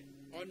right here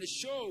on the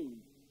show.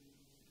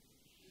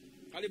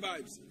 KHALLY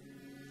VYBZ,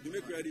 you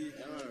make ready?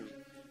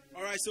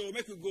 All right, so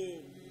make it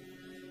go.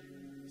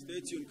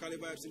 Stay tuned. KHALLY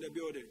VYBZ in the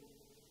building.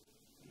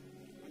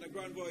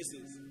 Underground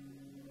Voices.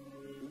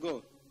 We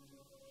go.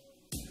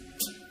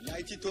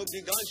 Light it up,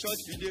 the gunshot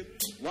video.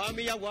 Why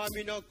me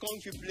not come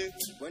to play?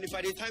 When if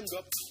at the time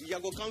drop, you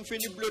go come for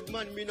the blood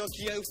man, me not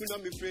care if you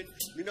not me friend,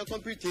 me not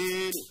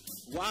competing.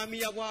 Why me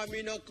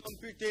not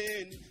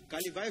competing?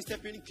 KHALLY VYBZ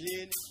stepping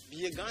clean.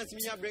 Be a guns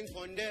me a bring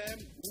on them.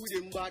 Who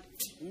them bad?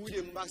 Who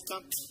them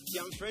backstab?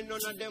 Young friend none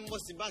of them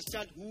must back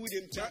chat. Who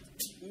them chat?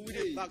 Who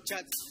them back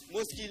chat?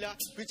 Most killer,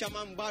 preacher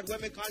man bad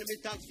when me call me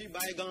tax fee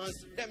by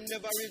guns. Them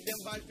never read them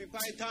bad for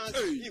pythons.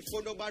 Hey. If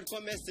for no bad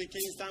come as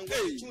kings and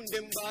hey. Tune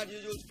them bad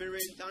you just for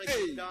rent and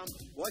hey. Them.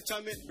 Watch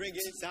them bring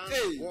in some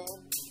hey. War.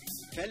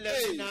 Tell them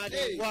hey. Not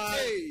hey. War.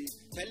 Hey.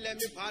 Tell them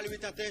me pal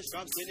with a test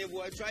straps. Any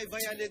boy try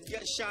violate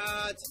get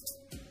shot.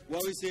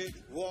 What we say?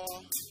 War.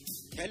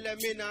 Tell them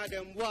me not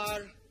them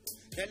war.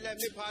 Tell them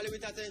me pal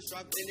with a test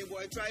strap. Any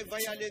boy try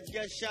violate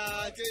get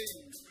shot. Hey.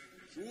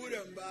 Who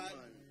them bad?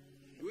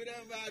 Who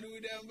them bad,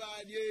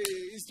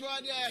 yeah. It's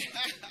one there.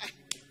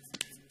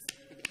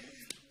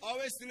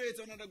 Always late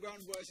on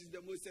Underground Voices,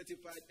 the most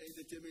certified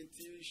entertainment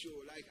TV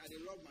show. Like, I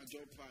love my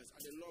job pass.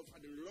 I love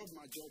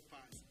my job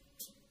pass.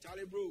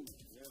 Charlie, bro.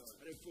 Yeah.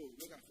 I full.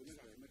 Make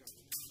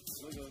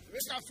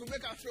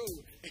a flow.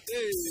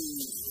 Hey.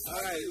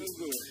 All right, let's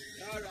go.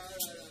 All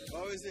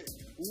right. Always say,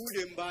 who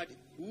them bad?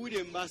 Who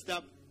them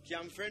bastard?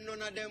 Can friend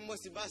none of them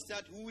must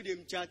bastard? Who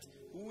them chat?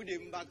 Who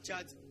them back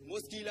chat?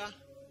 Most killer?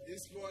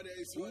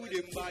 Who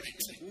them bad?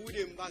 Who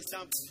them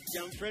bastard?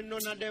 Can friend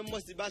none of them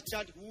must back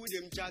chat? Who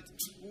them chat?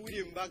 Who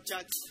them back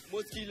chat?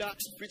 Most killer,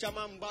 preacher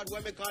man bad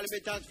when me call me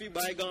tax free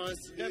by guns.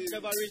 Them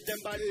never reach them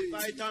bad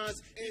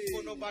fighters.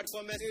 For no bad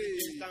comments.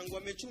 And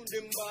when me tune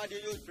them bad, you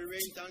use for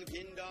rent and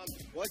kingdom.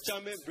 Watch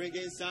out me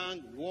bringing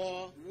song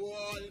war.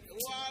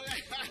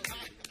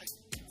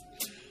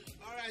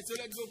 Alright, so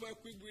let's go for a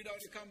quick breathe out.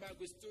 We come back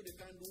with studio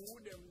and who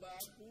them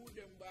back,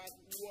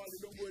 wall,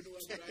 don't go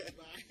anywhere right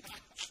back.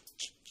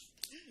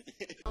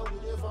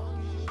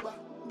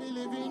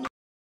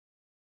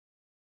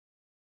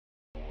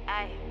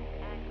 Aye.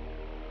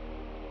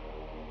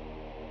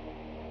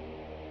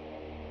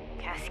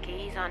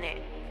 Cascades on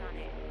it.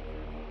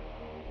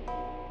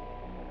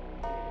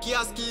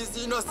 Kiaskis,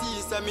 you know,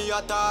 see, me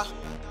hotter.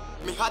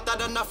 Me hotter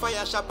than a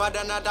fire, sharper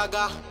than a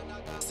dagger.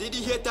 See the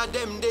hater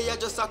them, they are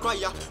just a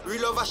crier.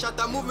 Real love a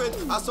shatter movement,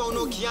 I saw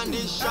no key and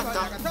this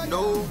shatter.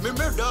 No, me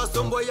murder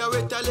some boy I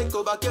wait a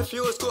little back if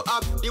you go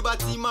up. The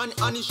batty man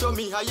and he show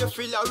me how you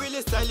feel. I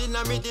really styling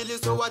and me daily,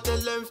 so I tell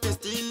them fi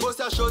steal. Boss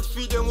a shot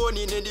feed them one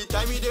in the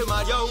time me them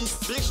mad. Yo,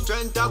 big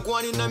strength a go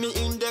on in me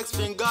index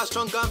finger.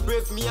 Strong and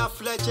brave, me a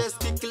fletch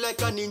stick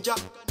like a ninja.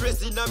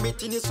 President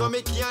meeting is so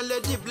me can't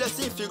let the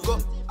blessing feel go.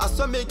 I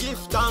saw me give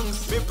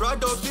thanks. Me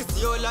proud of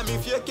this all and me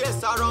fake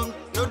case around.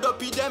 No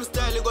dopey them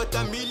style, got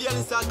a million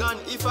Instagram.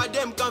 If I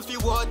them can feel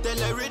what, tell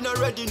them we not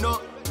ready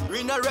no.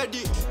 We not ready.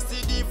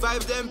 See the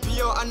vibes them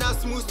pure and a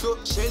smooth so.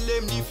 Shell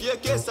them the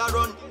fake case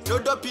around. No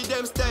dopey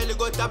them style,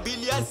 got a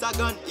billion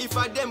Instagram. If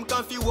I them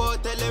can feel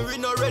what, tell them we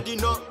not ready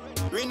no.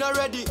 We not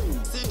ready.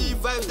 See the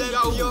vibes them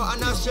pure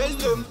and I shell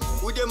them.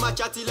 Who them a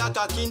chatty like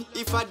a king?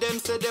 If I them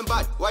say them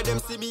bad, why them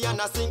see me and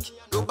a sink?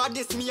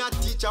 Nobody's me a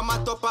teach, I'm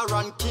a top a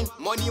ranking.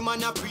 Money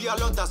man a pre a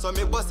lot, so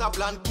me boss a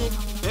blanking.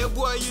 Hey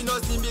boy, you know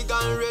see me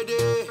gone ready.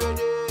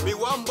 Me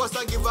one boss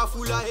a give a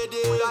full a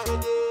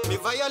headache. Me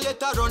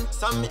violate a run,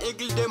 some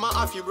eagle them a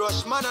happy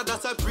brush. Man a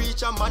that's a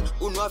preacher man,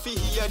 who know fi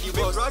hear the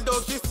boss. Me proud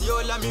of this all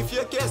and me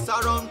fake case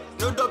around.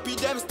 No dopey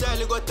them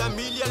style, got a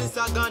million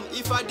Instagram.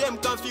 If I them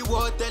can fi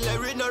what, tell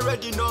them we not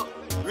ready no.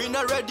 We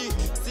not ready.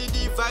 See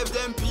the vibes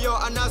them pure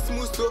and a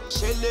smooth so.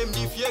 Shell them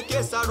the fake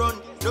case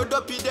around. No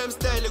dopey them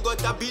style,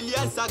 got a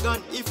billion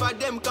Instagram. If I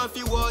them can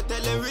fi what,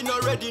 tell them we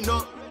not ready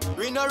no.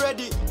 We not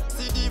ready.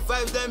 See the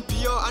vibes them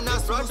pure and a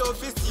smooth so.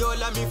 Fist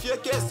all and me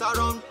fake case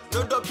around.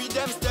 No dopey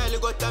them style,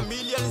 got a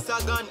million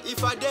Instagram.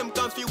 If I them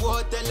can fi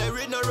what, tell them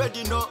we not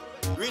ready no.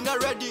 We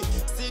not ready.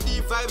 See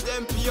the vibes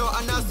them pure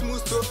and a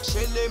smooth so.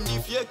 Shell them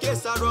the fake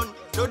case around.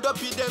 No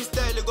dopey them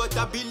style, got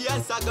a billion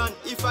Instagram.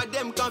 If I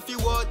them can fi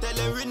what, tell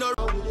them we not.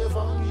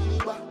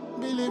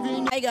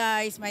 Hi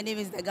guys, my name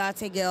is the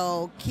Gate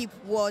Girl. Keep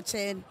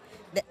watching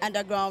the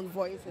Underground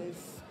Voices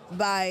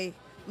by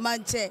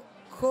Manche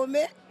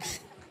Kome.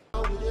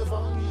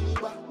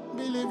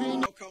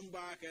 Come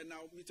back and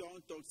now we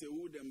don't talk say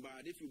who them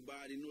bad. If you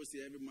bad, you know say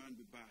every man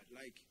be bad.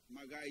 Like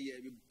my guy here,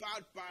 be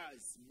bad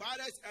pass,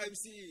 baddest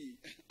MC.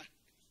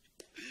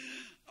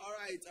 All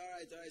right.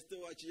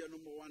 Still watching your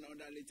number one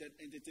underrated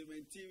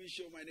entertainment TV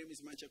show. My name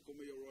is Manche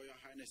Kome, your Royal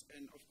Highness,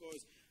 and of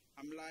course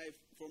I'm live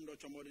from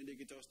Dr. Modern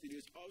Digital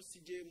Studios of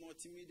CJ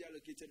Multimedia,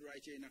 located right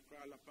here in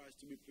Accra, La Paz,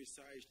 to be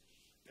precise.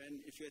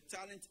 And if you're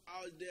talent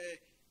out there,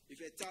 if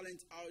you're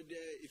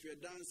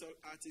a dancehall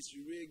artist,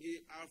 you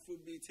reggae,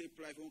 Afrobeat, hip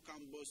life, you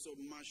can boss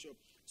up, mash up.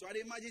 So I'd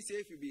imagine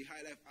say if you be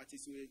high life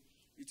artist, you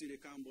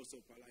can boss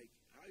up, like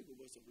how you go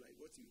boss up, like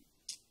what you.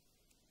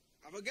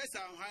 I forget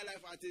I'm high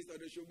life artist or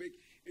the show make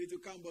it to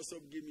come boss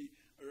up, give me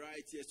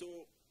right here.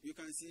 So you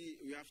can see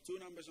we have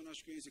two numbers on our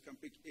screens. You can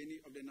pick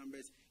any of the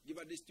numbers. Give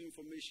us these two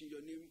information,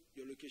 your name,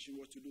 your location,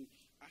 what to do.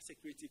 As a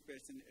creative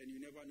person, and you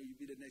never know, you'll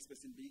be the next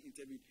person being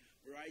interviewed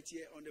right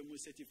here on the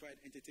most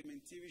certified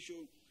entertainment TV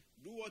show.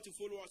 Do want to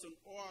follow us on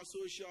all our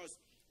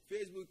socials.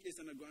 Facebook is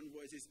Underground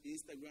Voices.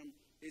 Instagram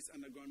is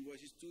Underground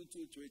Voices.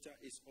 Twitter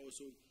is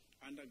also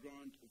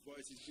Underground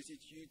Voices. Visit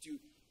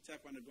YouTube,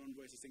 type Underground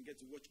Voices, and get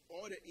to watch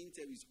all the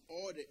interviews.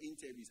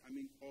 I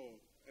mean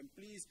all. And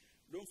please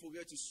don't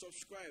forget to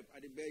subscribe. I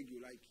beg you,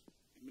 like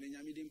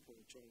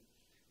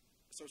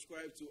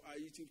subscribe to our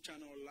YouTube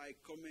channel, like,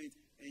 comment,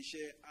 and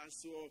share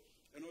as well.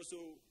 And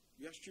also,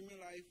 we are streaming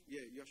live.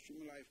 Yeah, you are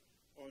streaming live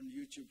on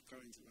YouTube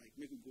currently. Like,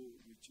 make it go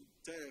YouTube.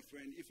 Tell a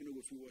friend if you know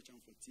if you watch on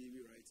for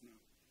TV right now.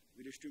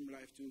 We do stream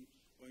live too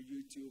on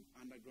YouTube,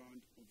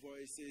 Underground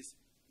Voices.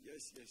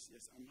 Yes.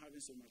 I'm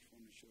having so much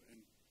fun on the show. And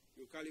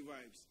your KHALLY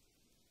vibes,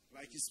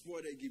 like you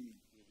sport they give me.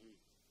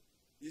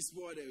 You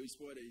sport there.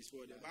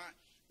 But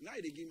now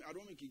they give me. I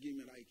don't make you give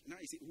me like now.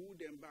 You see who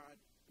them bad.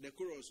 The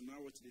chorus now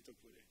what they talk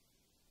for them.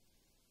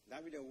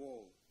 That be the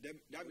war. That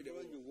be the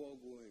war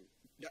going.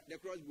 The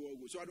cross be war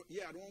go. So I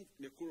don't want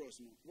the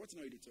chorus no. What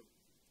now they talk?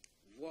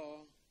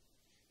 War.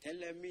 Tell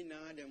me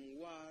now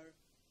them war.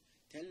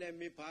 Tell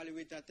me parley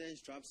with a 10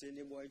 straps and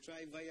the boy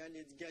try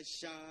violate get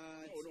shot.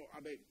 No,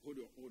 I beg, hold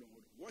on.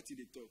 What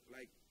did they talk?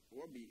 Like,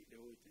 what be the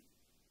whole thing?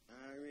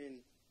 I mean,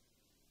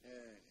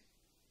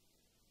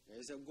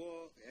 there's a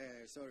war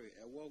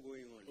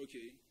going on.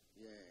 Okay.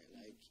 Yeah,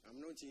 like, I'm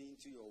not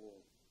into your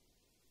war.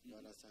 You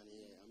understand?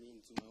 Yeah, I'm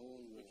into my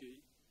own war. Okay.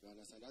 You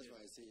understand? That's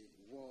why I say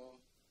war.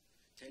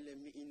 Tell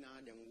me in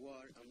them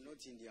war. I'm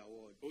not in their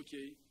war.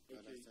 Okay. You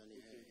understand?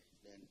 Okay. Yeah.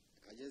 Then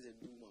I just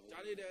do my work.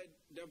 Charlie,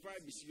 the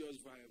vibe is serious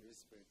vibe.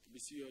 Respect.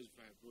 Be serious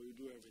vibe, bro. You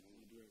do everything.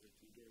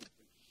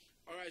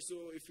 All right,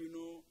 so if you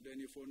know, then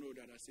if you know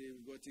that I say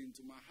we got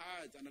into my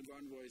heart,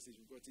 Underground Voices,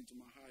 we got into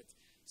my heart.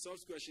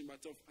 Soft question,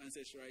 but tough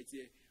answers right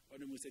here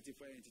on the most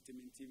certified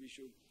entertainment TV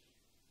show.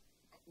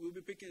 We'll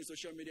be picking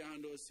social media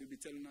handles. You'll be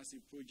telling us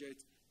your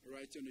project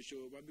right here on the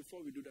show. But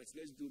before we do that,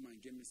 let's do my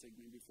gaming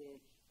segment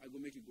before I go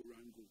make it go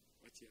round go.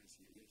 What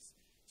yes.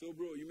 So,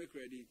 bro, you make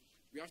ready.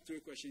 We have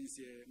 3 questions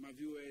here. My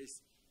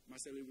viewers, my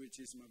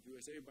celebrities, my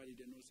viewers, everybody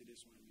they knows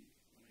this one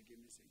when I give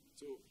me segment.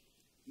 So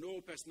no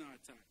personal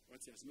attack.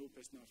 What yes, no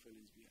personal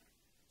feelings behind.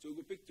 So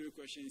we'll go pick 3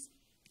 questions.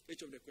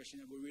 Each of the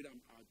questions I go read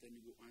them out, then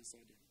you go answer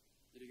them.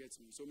 Did you get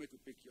me? So make you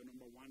pick your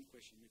number one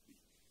question. Make me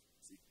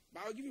see.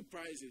 But I'll give you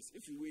prizes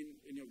if you win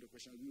any of the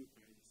questions. I'll give you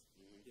prizes.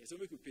 Yeah. So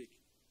make you pick.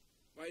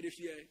 Why the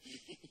fear?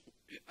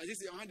 As you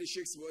say, your hand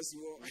shakes was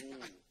war.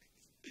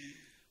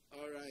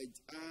 All right.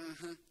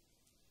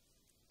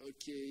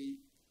 Okay.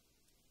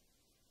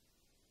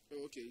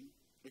 Oh, okay.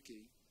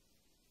 Okay.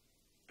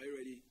 Are you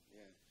ready?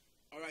 Yeah.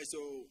 All right.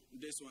 So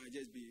this one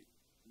just be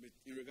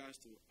in regards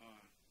to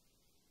our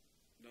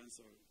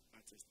dancehall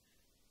artist,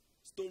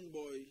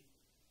 Stonebwoy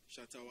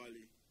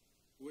Shatawale.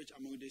 Which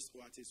among these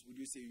artists would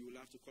you say you will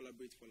have to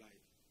collaborate for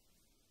life?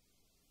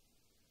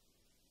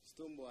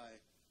 Stonebwoy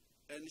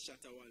and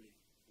Shatawale.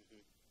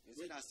 Is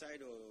it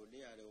aside or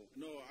they are the?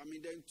 No, I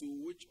mean then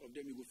to which of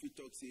them you go fit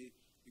talk say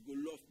you go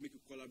love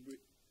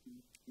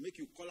make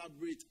you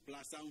collaborate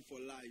plus sound for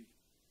life.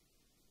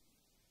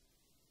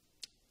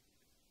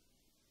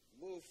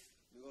 Both,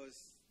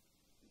 because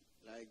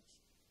like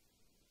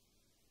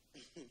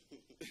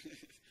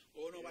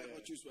oh no, why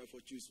for choose one?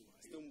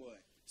 Stonebwoy.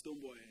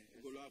 Stonebwoy,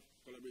 you go love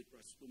collaborate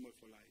plus Stonebwoy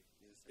for life.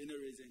 Yes. Any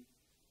reason?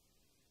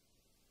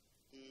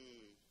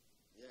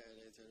 Yeah,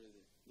 that's a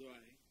reason. Why?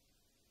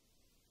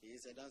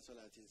 He's a dancehall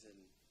artist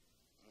and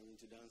I'm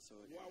into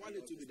dancehall. Why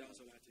did you be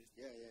dancehall artist?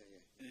 Yeah.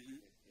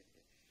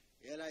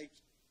 Yeah, like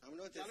I'm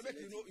not. Make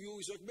you know you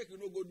should make you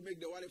know go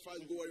make the one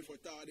fast go worry for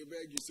tower. They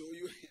beg you, so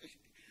you.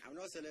 I'm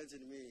not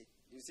selecting me.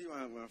 You see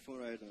my phone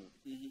right now.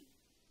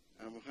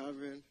 I'm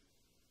having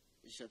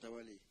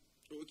Shatawale.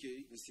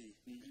 Okay. You see,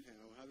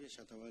 I'm having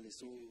Shatawale.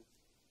 So,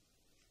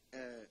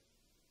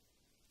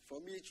 for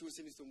me,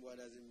 choosing Stonebwoy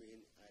doesn't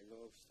mean I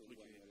love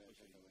Stonebwoy or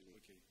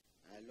Shatawale. Okay.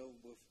 I love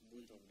both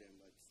of them,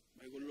 but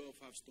I would love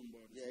have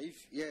Stonebwoy.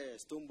 Yeah,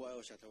 Stonebwoy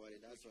or Shatawale.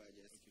 That's why I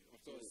just. Okay.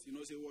 Of course, you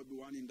know, say what be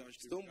one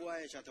industry.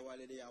 Stonebwoy and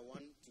Shatawale, they are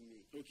one to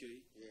me.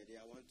 Okay. Yeah, they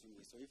are one to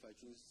me. So if I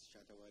choose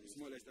Shatawale, it's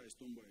more like that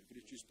Stonebwoy. If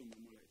you choose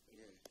Stonebwoy, more like that.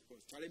 Yeah. Of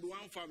course. But it be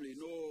one family,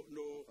 no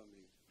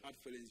family. Hard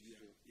feelings via.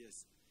 Sure.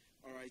 Yes.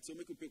 All right. So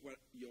make you pick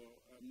your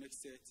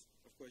next set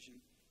of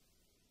questions.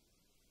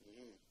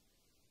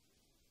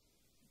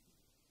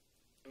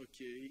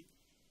 Okay.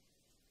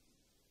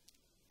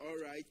 All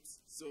right.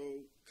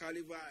 So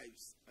KHALLY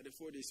VYBZ are the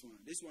for this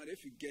one. This one,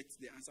 if you get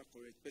the answer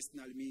correct,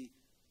 personally, me,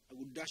 I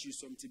will dash you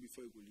something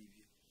before you go leave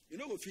here. You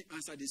know if you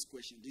answer this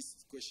question.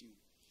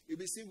 It'll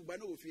be simple, but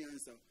no if you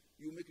answer,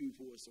 you make me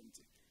forward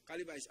something.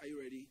 KHALLY VYBZ, are you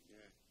ready?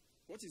 Yeah.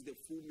 What is the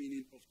full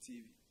meaning of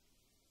TV?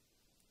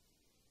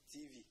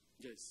 TV.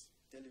 Yes.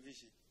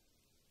 Television.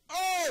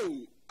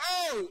 Oh!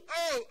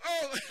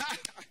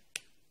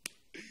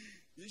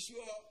 You sure?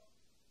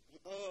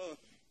 Oh.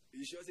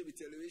 You sure say be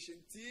television?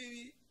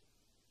 TV.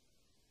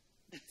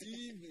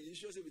 You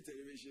sure say be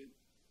television?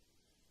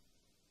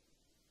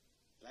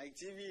 Like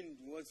TV in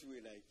what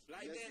way? Like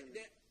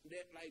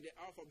the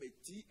alphabet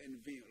T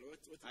and V. What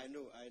I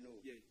know.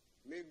 Yeah.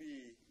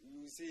 Maybe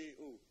you say,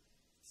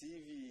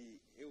 TV,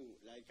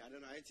 like I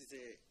don't know, I to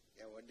say,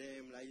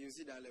 them, like you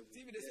see that level.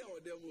 TV, they say,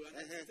 them,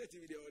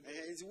 TV,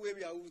 it's way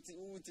we are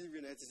TV,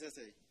 and it's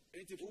say.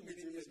 Who be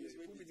the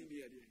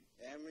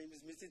I mean,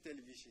 it's missing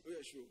television. Oh,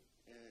 yeah, sure.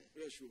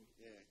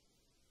 Yeah.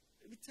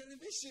 Be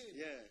television.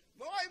 Yeah.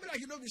 But why be like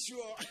you don't be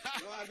sure?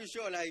 No, I be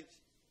sure, like,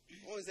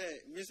 what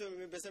say, so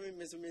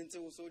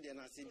they're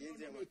not seeing the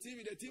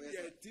TV,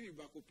 TV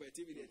back up,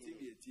 TV.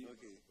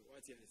 Okay.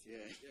 What you say?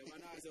 Yeah.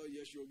 When I say,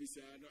 yes, you'll be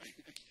saying, no.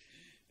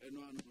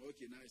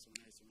 Okay, nice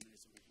one.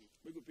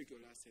 We go pick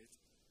your last set.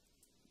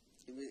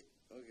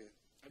 Okay.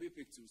 Have you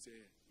picked two? Say,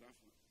 laugh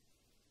one.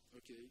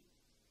 Okay.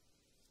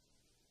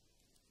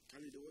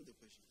 KHALLY, what's the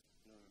question?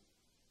 No.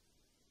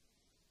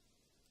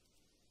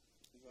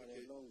 It's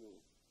okay. Long go.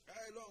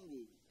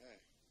 Hey.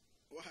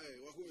 Why?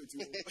 What will you do?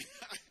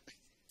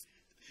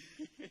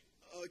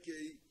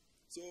 Okay.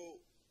 So,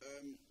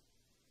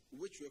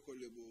 which record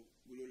label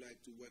would you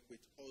like to work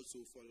with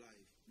also for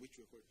life? Which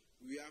record?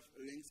 We have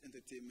Links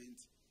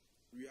Entertainment,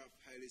 we have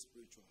Highly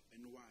Spiritual,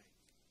 and why?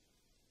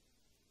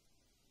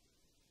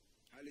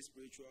 Highly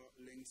Spiritual,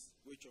 Links,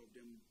 which of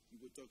them you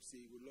would talk, say,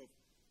 you would love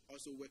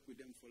also work with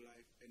them for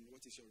life, and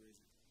what is your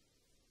reason?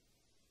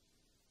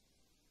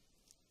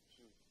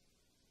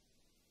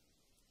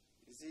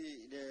 You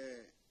see,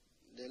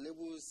 the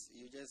labels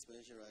you just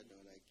mentioned right now,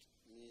 like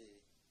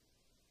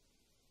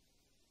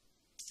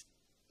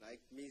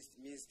me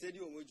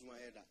stadium with my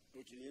head.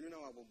 Okay. You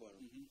know what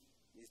about me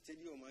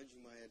stadium with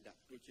my head.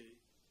 Okay.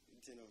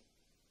 You know.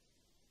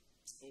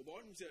 Oh, but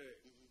I'm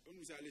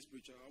saying Highly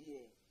Spiritual. I'm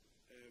more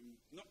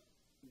not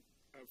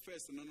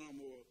first no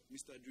more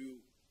Mr.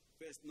 Drew.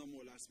 First no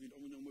more last minute.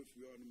 I'm no more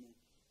for no more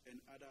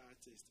and other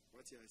artists.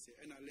 What I say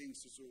and I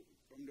links so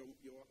from the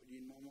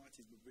normal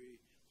artists be very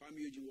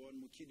family you one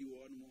more kid you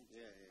one more.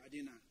 Yeah. I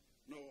didn't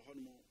no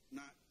one more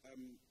na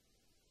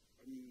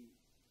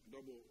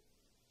double.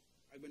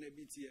 I'm gonna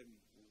BTM.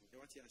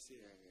 What I say.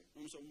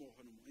 I'm some more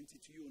one more. Into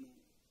you know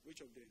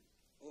which of them?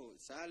 Oh,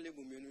 sa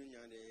label me no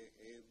nya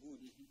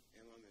good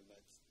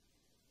but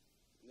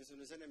Neso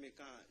no send me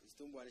can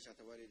Stonebwoy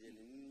Shatawale dey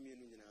me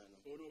no nyina no.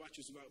 Oh no, what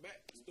choose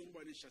back.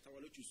 Stonebwoy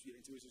Shatawale choose you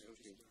into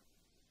okay.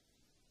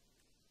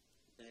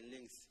 And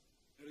links.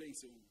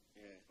 Links.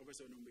 Yeah.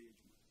 Obviously number 8.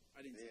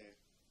 I didn't. Yeah.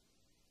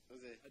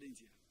 What's it? I didn't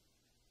hear.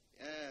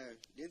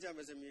 The entire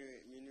person me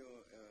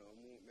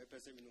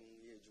person me no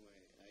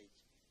like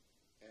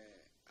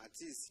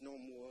artists no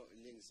more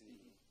links ni.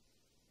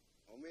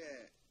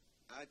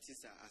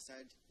 Artists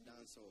aside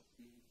dancehall.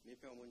 Me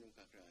pe omo nyum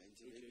kakra.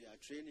 Maybe a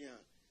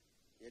trainer.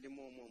 Yeah, the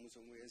more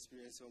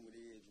experience some of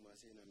the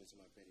say na me so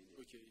my penny.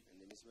 Okay. And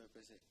then me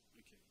person.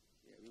 Okay.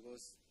 Yeah,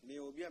 because me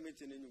obi a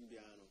meeting nyum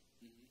bia no.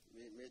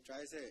 Me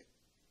try say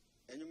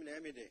enyum na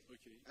eme de.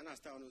 Okay. And I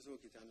start no so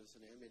kita no so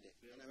na eme de.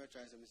 And I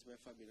try say me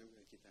fa bi na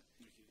me kita.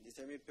 Okay. They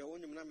say me pe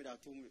wonyum na me da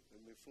to me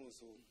phone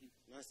so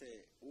na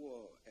say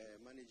wo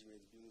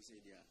management bi mu say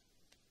dia.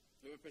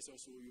 The person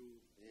so you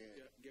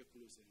get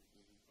closer.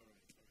 All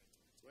right.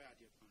 Where are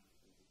they?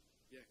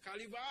 Yeah,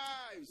 KHALLY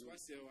VYBZ.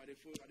 What's the they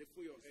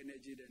feel your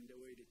energy and the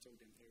way they talk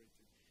and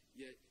everything.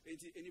 Yeah,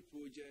 any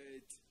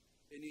project,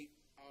 any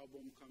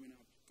album coming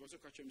up. Also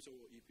catch them so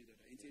EP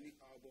that. Any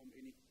album,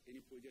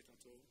 any project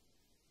at all.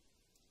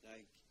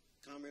 Like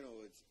coming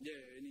or what? Yeah,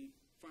 any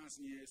fans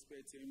near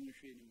expect any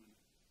training man.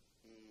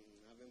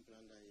 I haven't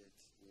planned that yet.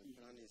 My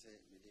plan is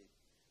me day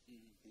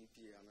EP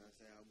and I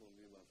say album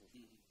we for.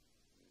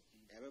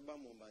 Everybody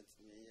more but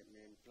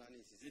my plan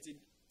is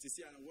to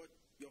see what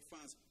your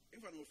fans in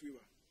front of you.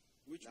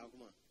 Which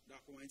Dakuma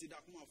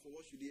for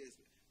what should they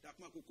expect?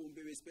 Dakuma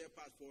Kukumbe spare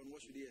part for what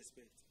should they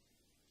expect?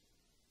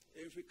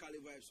 Every KHALLY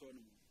VYBZ on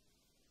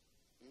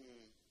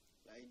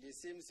like the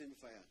same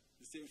fire.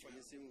 The same fire.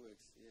 The same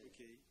works. Yeah.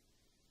 Okay.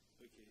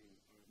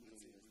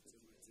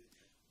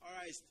 All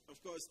right. Of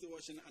course, still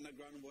watching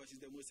Underground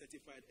Voices, the most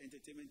certified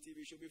entertainment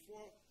TV show.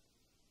 Before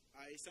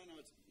I sign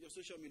out, your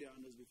social media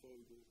handles before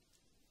we go.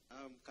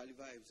 KHALLY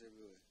VYBZ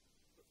everywhere.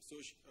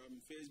 So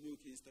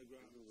Facebook,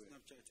 Instagram, everywhere.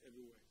 Snapchat,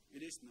 everywhere.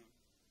 It is now.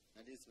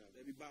 It is now.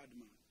 They be bad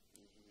man.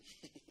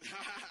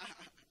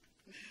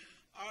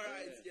 All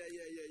right.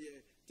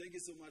 Yeah. Thank you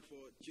so much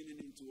for tuning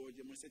in to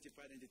the most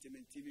certified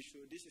entertainment TV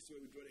show. This is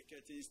where we draw the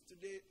curtains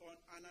today on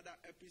another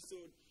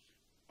episode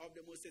of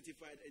the most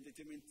certified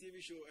entertainment TV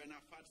show, and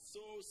I've had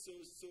so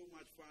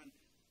much fun.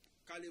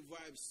 KHALLY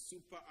VYBZ,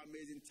 super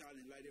amazing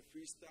talent, like the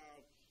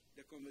freestyle.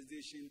 The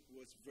conversation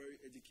was very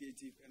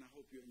educative, and I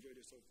hope you enjoyed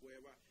yourself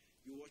wherever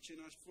you're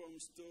watching us from.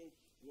 Still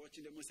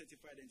watching the most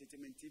certified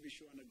entertainment TV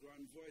show,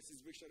 Underground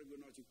Voices. Make sure to go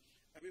now to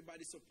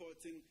everybody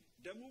supporting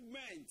the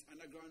movement.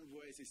 Underground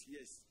Voices,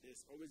 yes,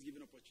 always giving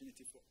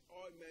opportunity for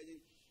all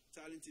emerging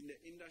talent in the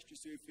industry.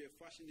 So if you're a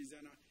fashion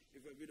designer,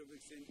 if you're a video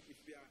vixen,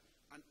 if you're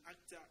an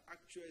actor,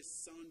 actress,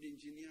 sound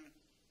engineer,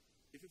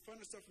 if you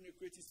find yourself in a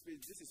creative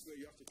space, this is where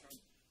you have to come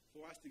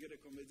for us to get a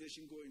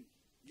conversation going.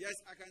 Yes,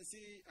 I can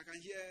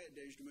hear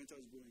the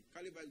instrumentals going.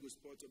 KHALLY VYBZ goes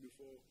spot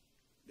before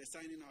the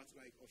signing out,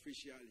 like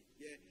officially.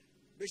 Yeah.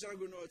 Make sure to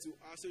go now to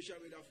our social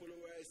media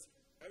followers.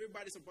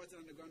 Everybody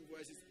supporting Underground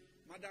Voices.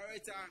 My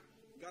director,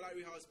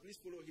 Gallery House, please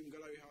follow him,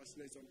 Gallery House.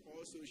 Let's on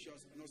all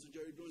socials, and also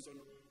Jerry Jones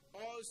on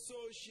all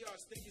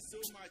socials. Thank you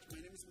so much.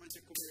 My name is Manche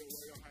Komero,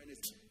 Royal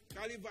Highness.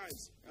 KHALLY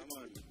VYBZ. Come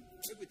on.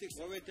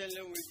 What we tell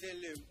them.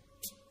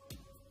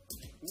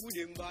 Who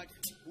them bad?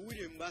 Who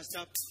them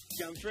bastard?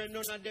 Your friend,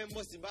 none of them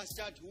must be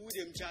bastard. Who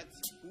them chat?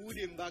 Who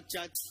them back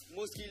chat?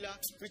 Most killer,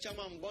 preacher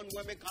man, born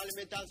where me call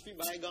metals for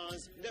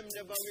bygones. Them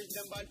never wish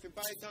them bad for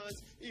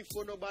pythons. If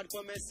you no bad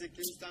for me,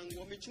 second stand.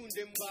 When me tune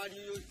them bad,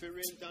 you use for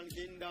rent and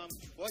kingdom.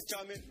 Watch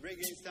out me,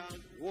 breaking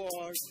stand.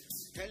 War.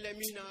 Tell them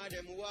me now,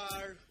 them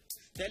war.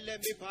 Tell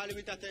them me party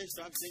with a 10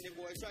 straps in the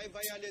boy. Try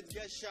violate,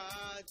 get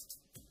shot.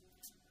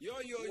 Yo,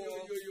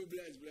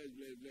 bless.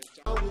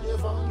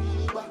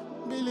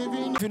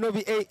 If you know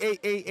be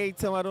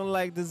tell I don't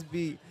like this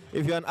beat.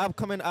 If you're an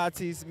upcoming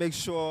artist, make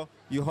sure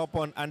you hop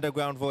on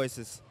Underground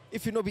Voices.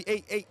 If you know be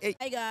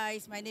Hi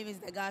guys, my name is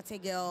the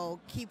Gate Girl.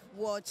 Keep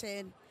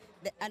watching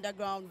the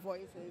Underground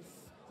Voices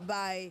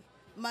by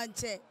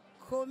Manche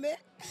Komero.